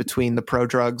difference between the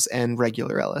prodrugs and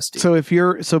regular LSD.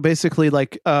 So basically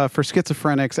like for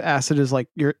schizophrenics, acid is like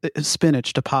your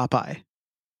spinach to Popeye.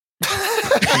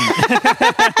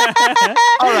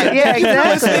 All right. Yeah,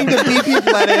 exactly. Listening to BP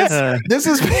Lettuce. This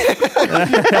is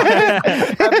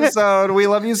episode. We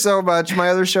love you so much. My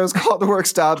other show is called Work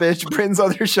Stoppage. Bryn's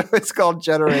other show is called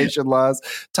Generation Loss.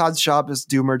 Todd's shop is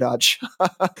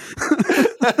Doomer.shop.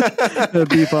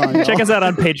 Check us out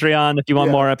on Patreon if you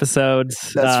want more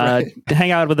episodes. That's right.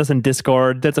 Hang out with us in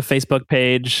Discord. That's a Facebook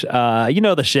page. You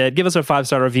know the shit. Give us a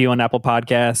 5-star review on Apple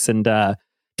Podcasts and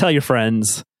tell your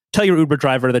friends. Tell your Uber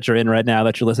driver that you're in right now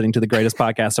that you're listening to the greatest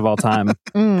podcast of all time.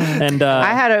 And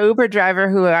I had an Uber driver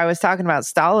who I was talking about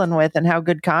Stalin with and how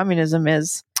good communism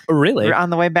is. Really? On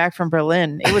the way back from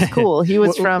Berlin. It was cool. He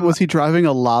was from... Was he driving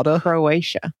a Lada?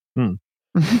 Croatia.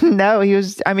 No, he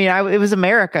was... I mean, it was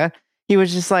America. He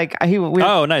was just like...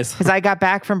 oh, nice. Because I got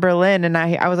back from Berlin and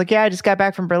I was like, yeah, I just got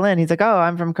back from Berlin. He's like, oh,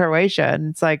 I'm from Croatia. And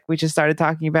it's like, we just started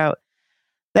talking about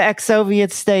the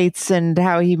ex-Soviet states and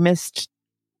how he missed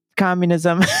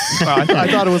communism. I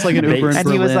thought it was like an Uber in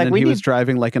Berlin, he was like, and he was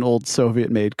driving like an old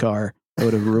Soviet-made car. That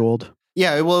would have ruled.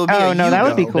 Yeah, well, that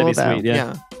would be cool, though. Sweet,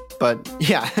 yeah. But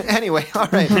yeah, anyway, all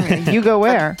right. You go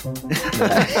where? All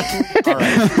right.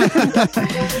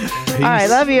 All right,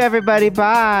 love you, everybody.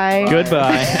 Bye.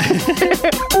 Goodbye.